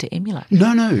young women to emulate.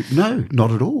 No,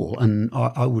 not at all. And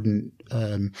I wouldn't.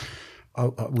 I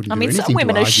wouldn't. I mean, some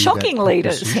women are shocking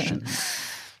leaders.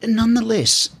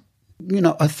 Nonetheless,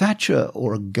 a Thatcher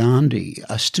or a Gandhi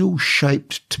are still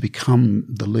shaped to become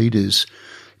the leaders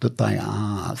that they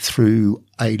are through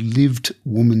a lived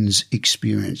woman's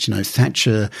experience.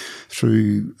 Thatcher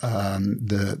through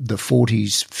the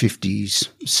 40s, 50s,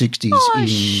 60s. Oh,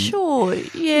 sure.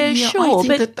 Yeah, sure.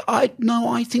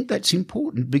 I think that's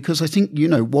important, because I think,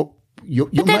 what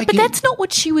But that's not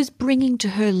what she was bringing to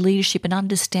her leadership, and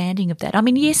understanding of that. I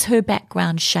mean, yes, her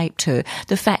background shaped her.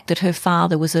 The fact that her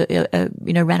father was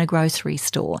ran a grocery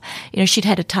store. She'd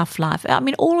had a tough life. I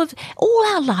mean, all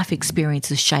our life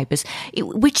experiences shape us,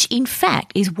 which in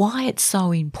fact is why it's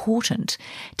so important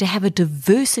to have a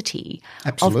diversity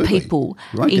of people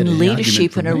in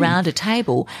leadership and around a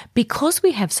table, because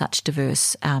we have such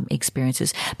diverse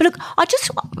experiences. But look, I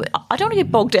don't want to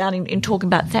get bogged down in talking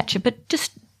about Thatcher, but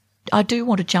I do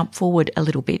want to jump forward a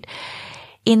little bit.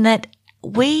 in that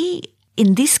we,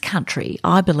 in this country,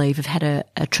 I believe, have had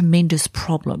a tremendous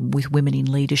problem with women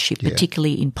in leadership,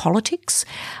 particularly in politics,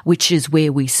 which is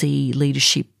where we see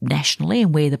leadership nationally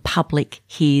and where the public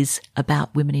hears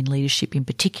about women in leadership in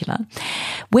particular.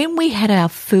 When we had our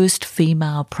first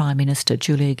female Prime Minister,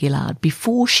 Julia Gillard,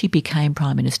 before she became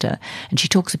Prime Minister, and she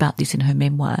talks about this in her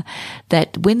memoir,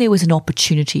 that when there was an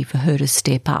opportunity for her to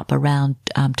step up around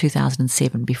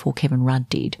 2007, before Kevin Rudd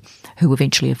did, who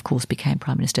eventually, of course, became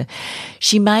Prime Minister,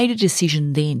 she made a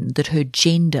decision then that her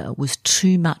gender was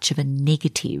too much of a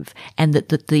negative and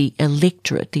that the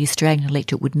electorate, the Australian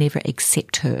electorate, would never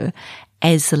accept her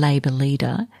as the Labor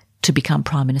leader to become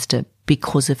Prime Minister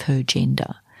because of her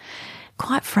gender.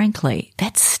 Quite frankly,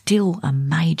 that's still a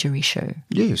major issue.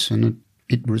 Yes, and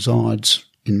it resides,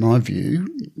 in my view,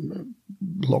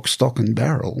 lock, stock and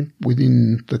barrel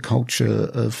within the culture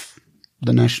of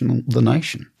the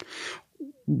nation.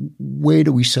 Where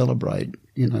do we celebrate,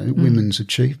 women's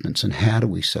achievements, and how do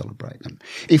we celebrate them?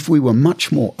 If we were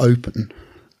much more open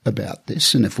about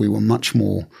this, and if we were much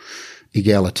more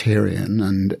egalitarian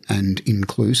and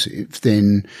inclusive,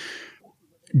 then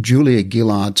Julia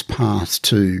Gillard's path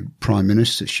to Prime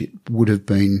Ministership would have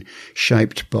been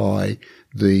shaped by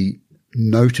the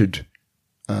noted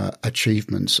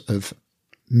achievements of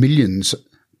millions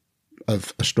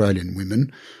of Australian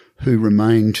women who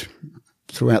remained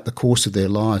throughout the course of their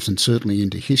lives and certainly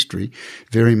into history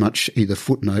very much either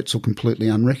footnotes or completely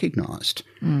unrecognised.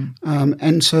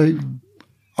 And so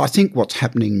I think what's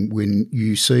happening when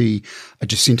you see a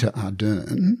Jacinta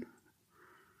Ardern,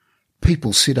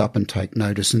 people sit up and take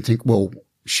notice and think, well,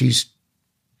 she's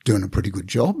doing a pretty good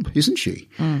job, isn't she?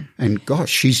 And gosh,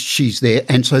 she's there.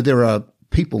 And so there are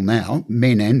people now,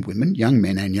 men and women, young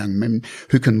men and young women,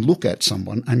 who can look at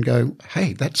someone and go,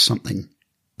 hey, that's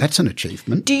an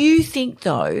achievement. Do you think,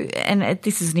 though, and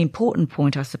this is an important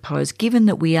point, I suppose, given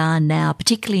that we are now,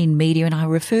 particularly in media, and I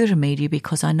refer to media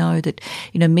because I know that,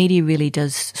 media really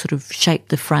does sort of shape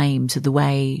the frames of the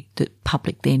way that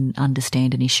public then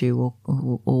understand an issue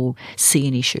or see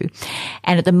an issue.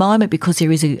 And at the moment, because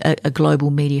there is a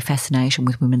global media fascination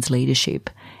with women's leadership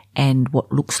and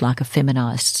what looks like a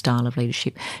feminised style of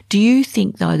leadership, do you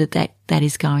think, though, that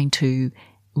is going to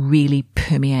really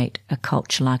permeate a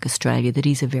culture like Australia that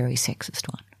is a very sexist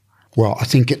one? Well, I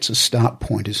think it's a start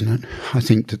point, isn't it? I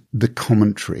think that the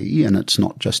commentary, and it's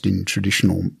not just in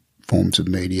traditional forms of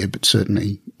media, but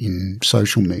certainly in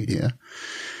social media,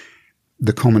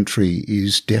 the commentary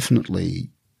is definitely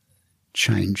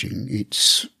changing.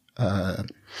 It's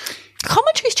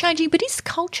commentary is changing, but it's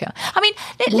culture. I mean,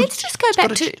 let's just go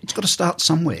back to... It's got to start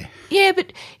somewhere. Yeah,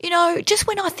 but, just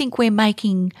when I think we're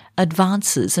making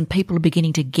advances and people are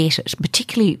beginning to get it,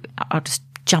 particularly, I'll just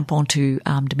jump on to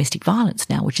domestic violence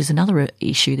now, which is another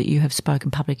issue that you have spoken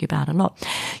publicly about a lot.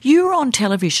 You were on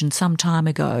television some time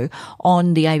ago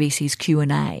on the ABC's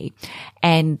Q&A,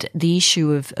 and the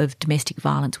issue of domestic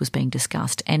violence was being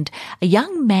discussed, and a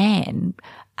young man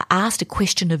asked a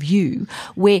question of you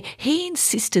where he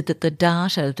insisted that the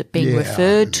data that being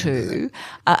referred to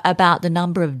about the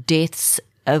number of deaths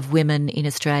of women in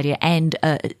Australia and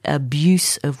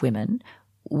abuse of women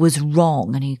was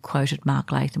wrong, and he quoted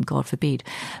Mark Latham, God forbid.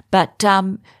 But I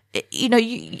don't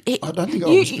think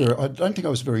I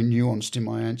was very nuanced in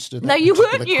my answer to that. No, you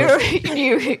weren't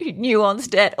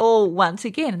nuanced at all. Once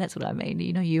again, and that's what I mean.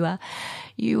 You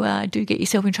do get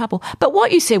yourself in trouble. But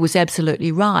what you said was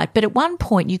absolutely right. But at one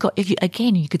point, you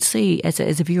could see as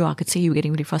a viewer, I could see you were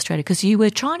getting really frustrated because you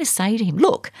were trying to say to him,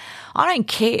 "Look, I don't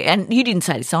care," and you didn't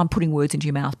say this, so I'm putting words into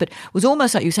your mouth. But it was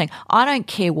almost like you were saying, "I don't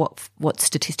care what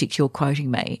statistics you're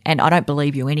quoting me, and I don't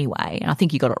believe you anyway, and I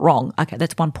think you got it wrong." Okay,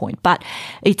 that's one point. But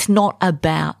it's not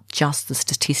about just the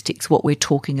statistics. What we're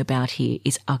talking about here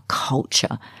is a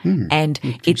culture, and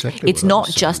it's not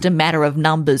just a matter of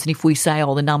numbers. And if we say,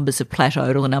 "Oh, the numbers have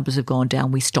plateaued," or the numbers have gone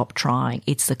down, we stop trying.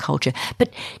 It's the culture.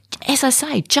 But as I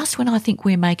say, just when I think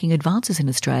we're making advances in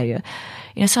Australia,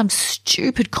 some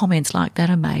stupid comments like that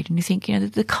are made, and you think,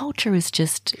 the culture is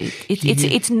just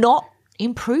it's not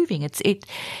improving.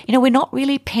 We're not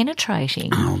really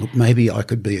penetrating. Oh, look, maybe I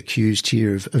could be accused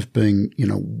here of being,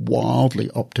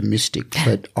 wildly optimistic,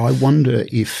 but I wonder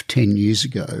if 10 years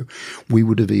ago we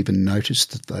would have even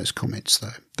noticed those comments,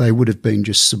 though. They would have been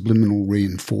just subliminal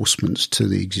reinforcements to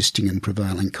the existing and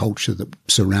prevailing culture that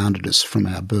surrounded us from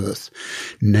our birth.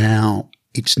 Now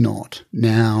it's not.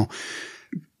 Now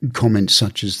comments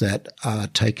such as that are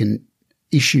taken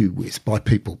issue with by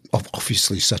people,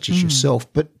 obviously such as yourself,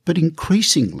 but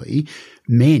increasingly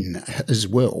men as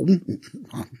well,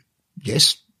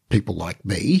 yes, people like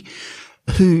me,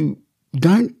 who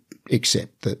don't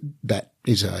accept that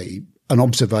is an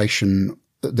observation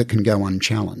that can go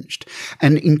unchallenged.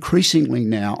 And increasingly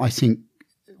now, I think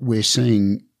we're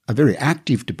seeing a very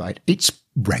active debate. It's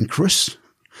rancorous.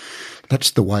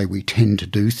 That's the way we tend to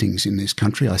do things in this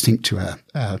country, I think, to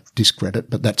our discredit,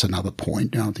 but that's another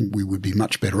point. I think we would be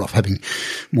much better off having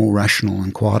more rational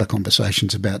and quieter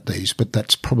conversations about these, but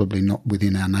that's probably not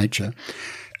within our nature.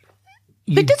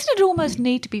 But doesn't it almost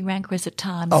need to be rancorous at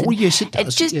times? Oh, well, yes, it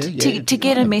does. Just to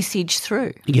get a message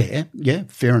through. Yeah,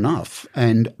 fair enough.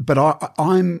 But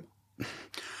I am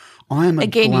a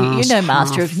again. Glass you know,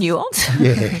 master half, of nuance.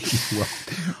 Yeah,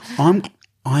 well,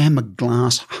 I am a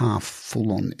glass half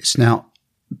full on this. Now,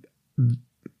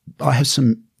 I have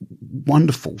some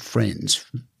wonderful friends,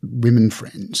 women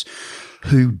friends,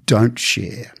 who don't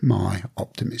share my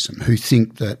optimism, who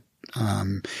think that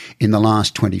in the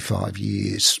last 25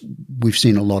 years, we've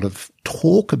seen a lot of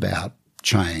talk about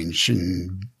change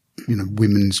and,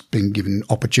 women's being given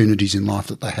opportunities in life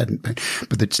that they hadn't been,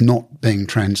 but it's not being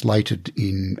translated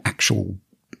in actual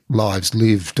lives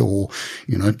lived or,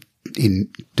 in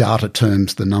data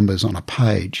terms, the numbers on a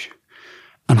page.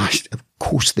 And of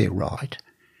course they're right.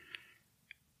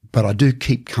 But I do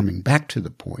keep coming back to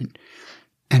the point,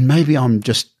 and maybe I'm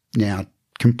just now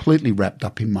completely wrapped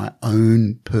up in my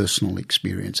own personal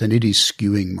experience, and it is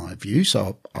skewing my view,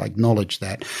 so I acknowledge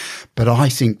that. But I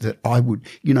think that I would,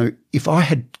 if I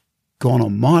had gone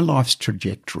on my life's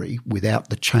trajectory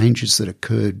without the changes that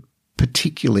occurred,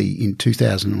 particularly in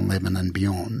 2011 and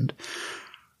beyond,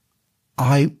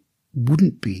 I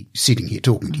wouldn't be sitting here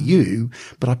talking to you,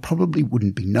 but I probably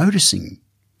wouldn't be noticing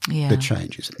the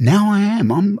changes. Now I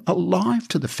am. I'm alive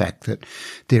to the fact that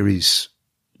there is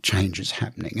changes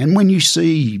happening. And when you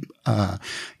see,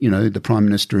 the Prime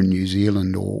Minister in New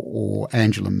Zealand or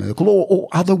Angela Merkel or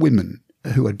other women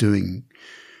who are doing,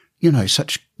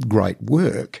 such great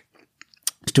work,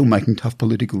 still making tough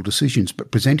political decisions,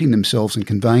 but presenting themselves and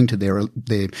conveying to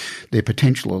their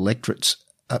potential electorates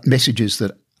messages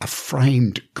that are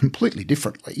framed completely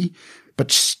differently,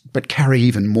 but carry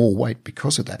even more weight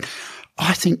because of that.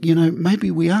 I think,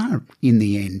 maybe we are, in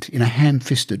the end, in a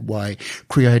ham-fisted way,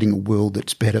 creating a world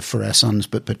that's better for our sons,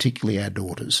 but particularly our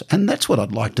daughters. And that's what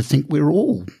I'd like to think we're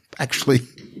all actually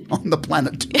on the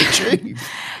planet to achieve.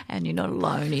 And you're not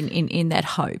alone in that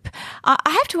hope. I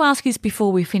have to ask this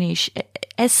before we finish.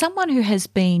 As someone who has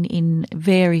been in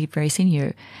very, very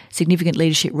senior, significant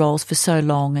leadership roles for so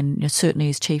long, and certainly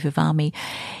as Chief of Army,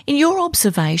 in your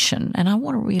observation, and I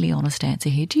want a really honest answer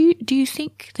here, do you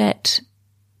think that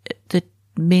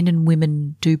men and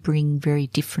women do bring very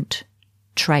different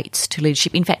traits to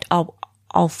leadership? In fact,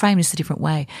 I'll frame this a different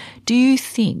way. Do you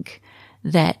think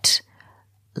that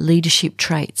leadership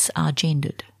traits are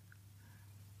gendered?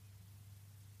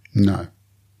 No.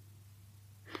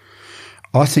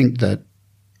 I think that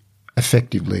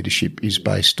effective leadership is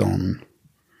based on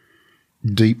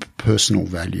deep personal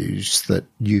values that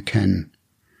you can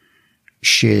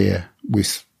share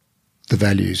with the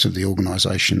values of the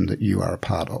organisation that you are a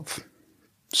part of.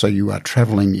 So you are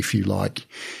travelling, if you like,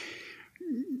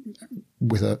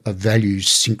 with a values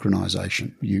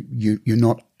synchronisation. You're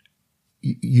not.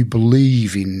 You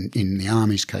believe in the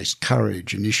Army's case,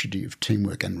 courage, initiative,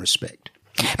 teamwork, and respect.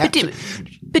 But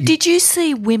did you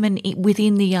see women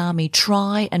within the Army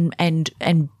try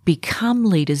and become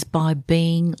leaders by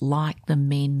being like the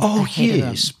men? Oh, ahead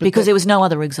yes, of them? Because there was no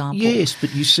other example. Yes,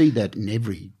 but you see that in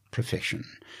every profession.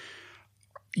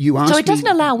 So it doesn't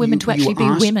allow women to actually be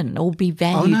women or be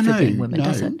valued for being women,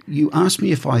 does it? You asked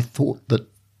me if I thought that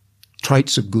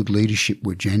traits of good leadership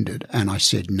were gendered, and I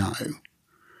said no.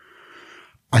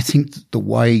 I think that the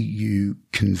way you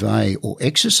convey or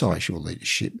exercise your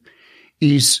leadership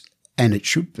is, and it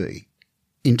should be,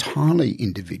 entirely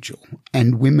individual,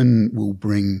 and women will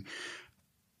bring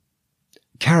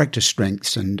character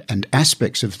strengths and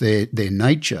aspects of their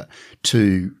nature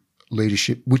to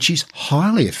leadership, which is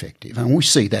highly effective. And we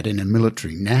see that in the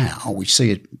military now. We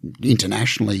see it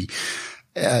internationally,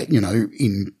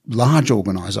 in large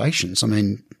organisations. I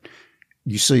mean,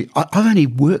 you see, I've only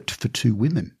worked for two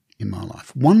women in my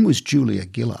life. One was Julia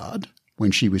Gillard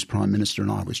when she was Prime Minister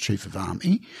and I was Chief of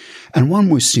Army, and one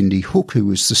was Cindy Hook, who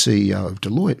was the CEO of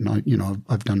Deloitte. And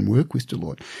I've done work with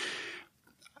Deloitte.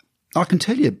 I can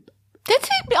tell you. That's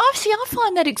it. I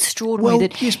find that extraordinary. Well,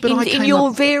 yes, but in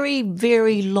your very,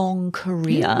 very long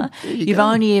career, you've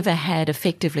only ever had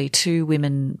effectively two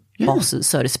women bosses,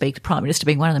 so to speak, the Prime Minister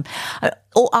being one of them.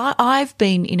 I've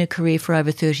been in a career for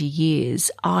over 30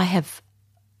 years. I have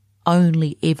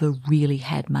only ever really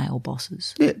had male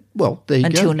bosses. Yeah, well, there you go.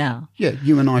 Until now. Yeah,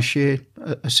 you and I share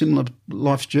a similar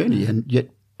life's journey, and yet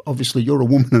obviously you're a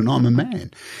woman and I'm a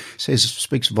man.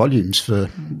 Speaks volumes for,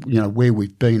 where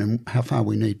we've been and how far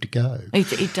we need to go.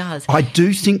 It does. I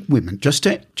do think women, just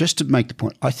to make the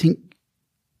point, I think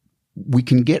we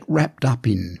can get wrapped up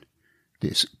in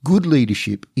this. Good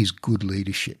leadership is good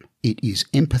leadership. It is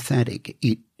empathetic.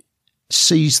 It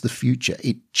sees the future.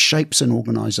 It shapes an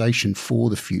organisation for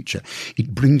the future.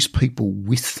 It brings people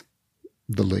with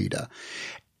the leader.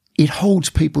 It holds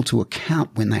people to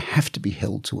account when they have to be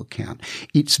held to account.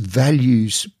 Its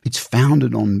values, it's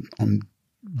founded on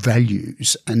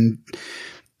values, and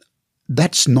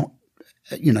that's not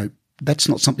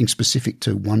something specific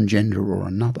to one gender or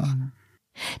another.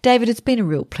 David, it's been a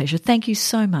real pleasure. Thank you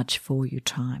so much for your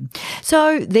time.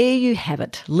 So there you have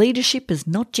it. Leadership is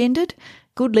not gendered.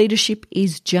 Good leadership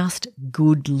is just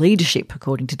good leadership,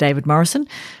 according to David Morrison,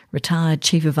 retired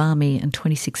Chief of Army and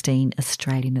 2016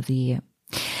 Australian of the Year.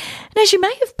 And as you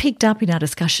may have picked up in our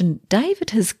discussion,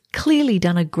 David has clearly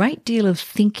done a great deal of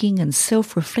thinking and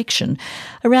self-reflection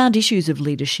around issues of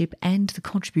leadership and the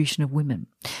contribution of women.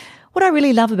 What I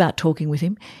really love about talking with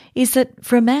him is that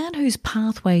for a man whose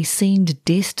pathway seemed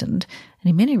destined, and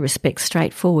in many respects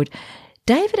straightforward,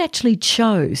 David actually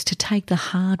chose to take the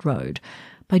hard road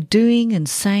by doing and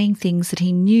saying things that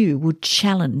he knew would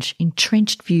challenge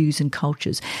entrenched views and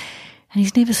cultures. And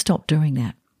he's never stopped doing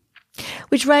that.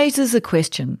 Which raises the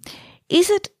question, is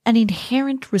it an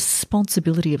inherent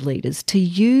responsibility of leaders to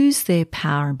use their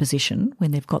power and position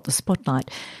when they've got the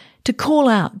spotlight to call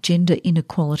out gender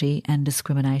inequality and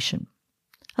discrimination?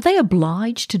 Are they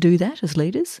obliged to do that as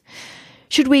leaders?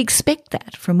 Should we expect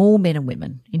that from all men and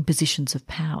women in positions of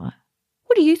power?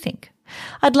 What do you think?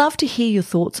 I'd love to hear your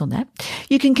thoughts on that.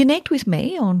 You can connect with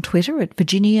me on Twitter at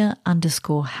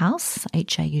Virginia_House,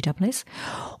 HAUSS,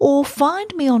 or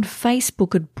find me on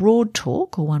Facebook at Broad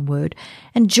Talk, or one word,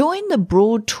 and join the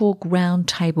Broad Talk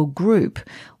Roundtable group,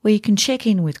 where you can check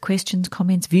in with questions,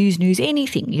 comments, views, news,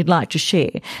 anything you'd like to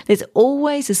share. There's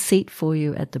always a seat for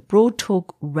you at the Broad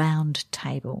Talk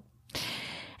Roundtable.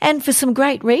 And for some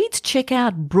great reads, check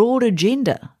out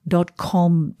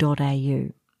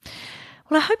broadagenda.com.au.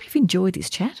 Well, I hope you've enjoyed this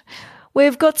chat.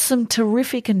 We've got some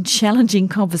terrific and challenging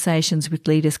conversations with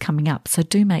leaders coming up, so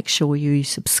do make sure you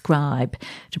subscribe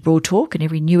to Broad Talk, and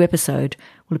every new episode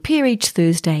will appear each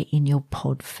Thursday in your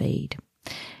pod feed.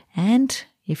 And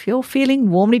if you're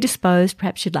feeling warmly disposed,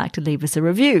 perhaps you'd like to leave us a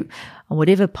review on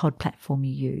whatever pod platform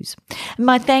you use. And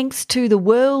my thanks to the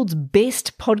world's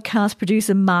best podcast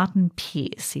producer, Martin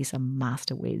Pierce. He's a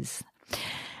master whiz.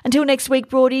 Until next week,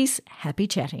 Broadies, happy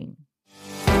chatting.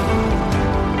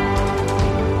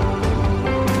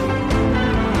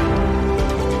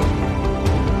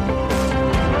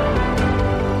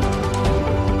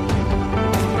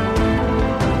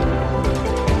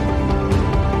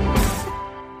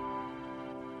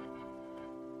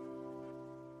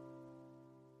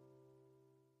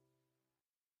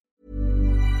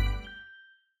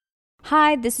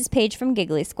 Hi, this is Paige from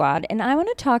Giggly Squad, and I want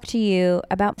to talk to you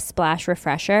about Splash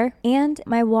Refresher and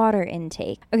my water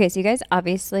intake. Okay, so you guys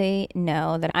obviously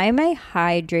know that I'm a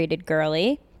hydrated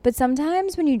girly, but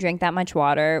sometimes when you drink that much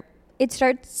water, it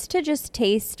starts to just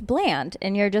taste bland,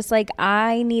 and you're just like,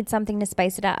 I need something to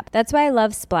spice it up. That's why I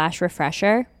love Splash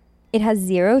Refresher. It has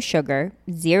 0 sugar,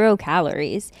 0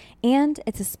 calories, and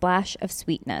it's a splash of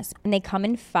sweetness. And they come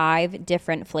in 5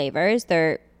 different flavors.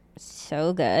 They're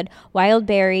so good. Wild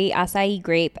berry, acai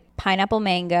grape, pineapple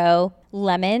mango,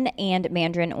 lemon, and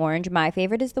mandarin orange. My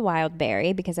favorite is the wild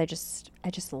berry because I just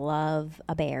love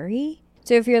a berry.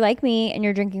 So if you're like me and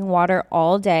you're drinking water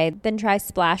all day, then try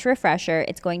Splash Refresher.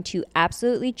 It's going to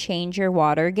absolutely change your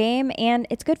water game, and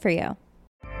it's good for you.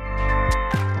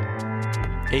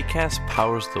 Acast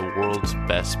powers the world's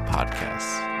best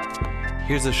podcasts.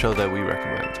 Here's a show that we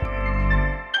recommend.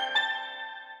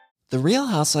 The Real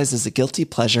Housewives is a guilty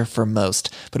pleasure for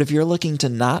most, but if you're looking to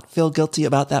not feel guilty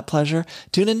about that pleasure,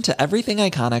 tune in to Everything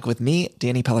Iconic with me,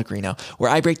 Danny Pellegrino, where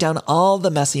I break down all the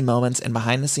messy moments and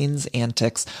behind-the-scenes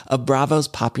antics of Bravo's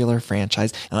popular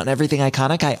franchise. And on Everything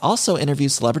Iconic, I also interview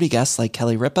celebrity guests like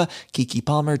Kelly Ripa, Keke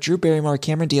Palmer, Drew Barrymore,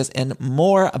 Cameron Diaz, and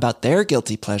more about their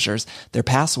guilty pleasures, their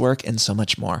past work, and so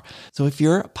much more. So if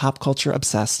you're pop culture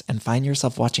obsessed and find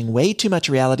yourself watching way too much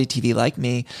reality TV like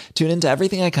me, tune into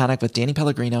Everything Iconic with Danny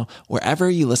Pellegrino, wherever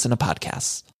you listen to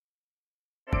podcasts.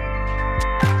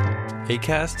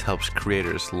 Acast helps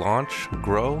creators launch,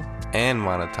 grow, and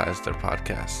monetize their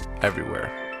podcasts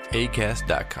everywhere.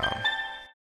 Acast.com.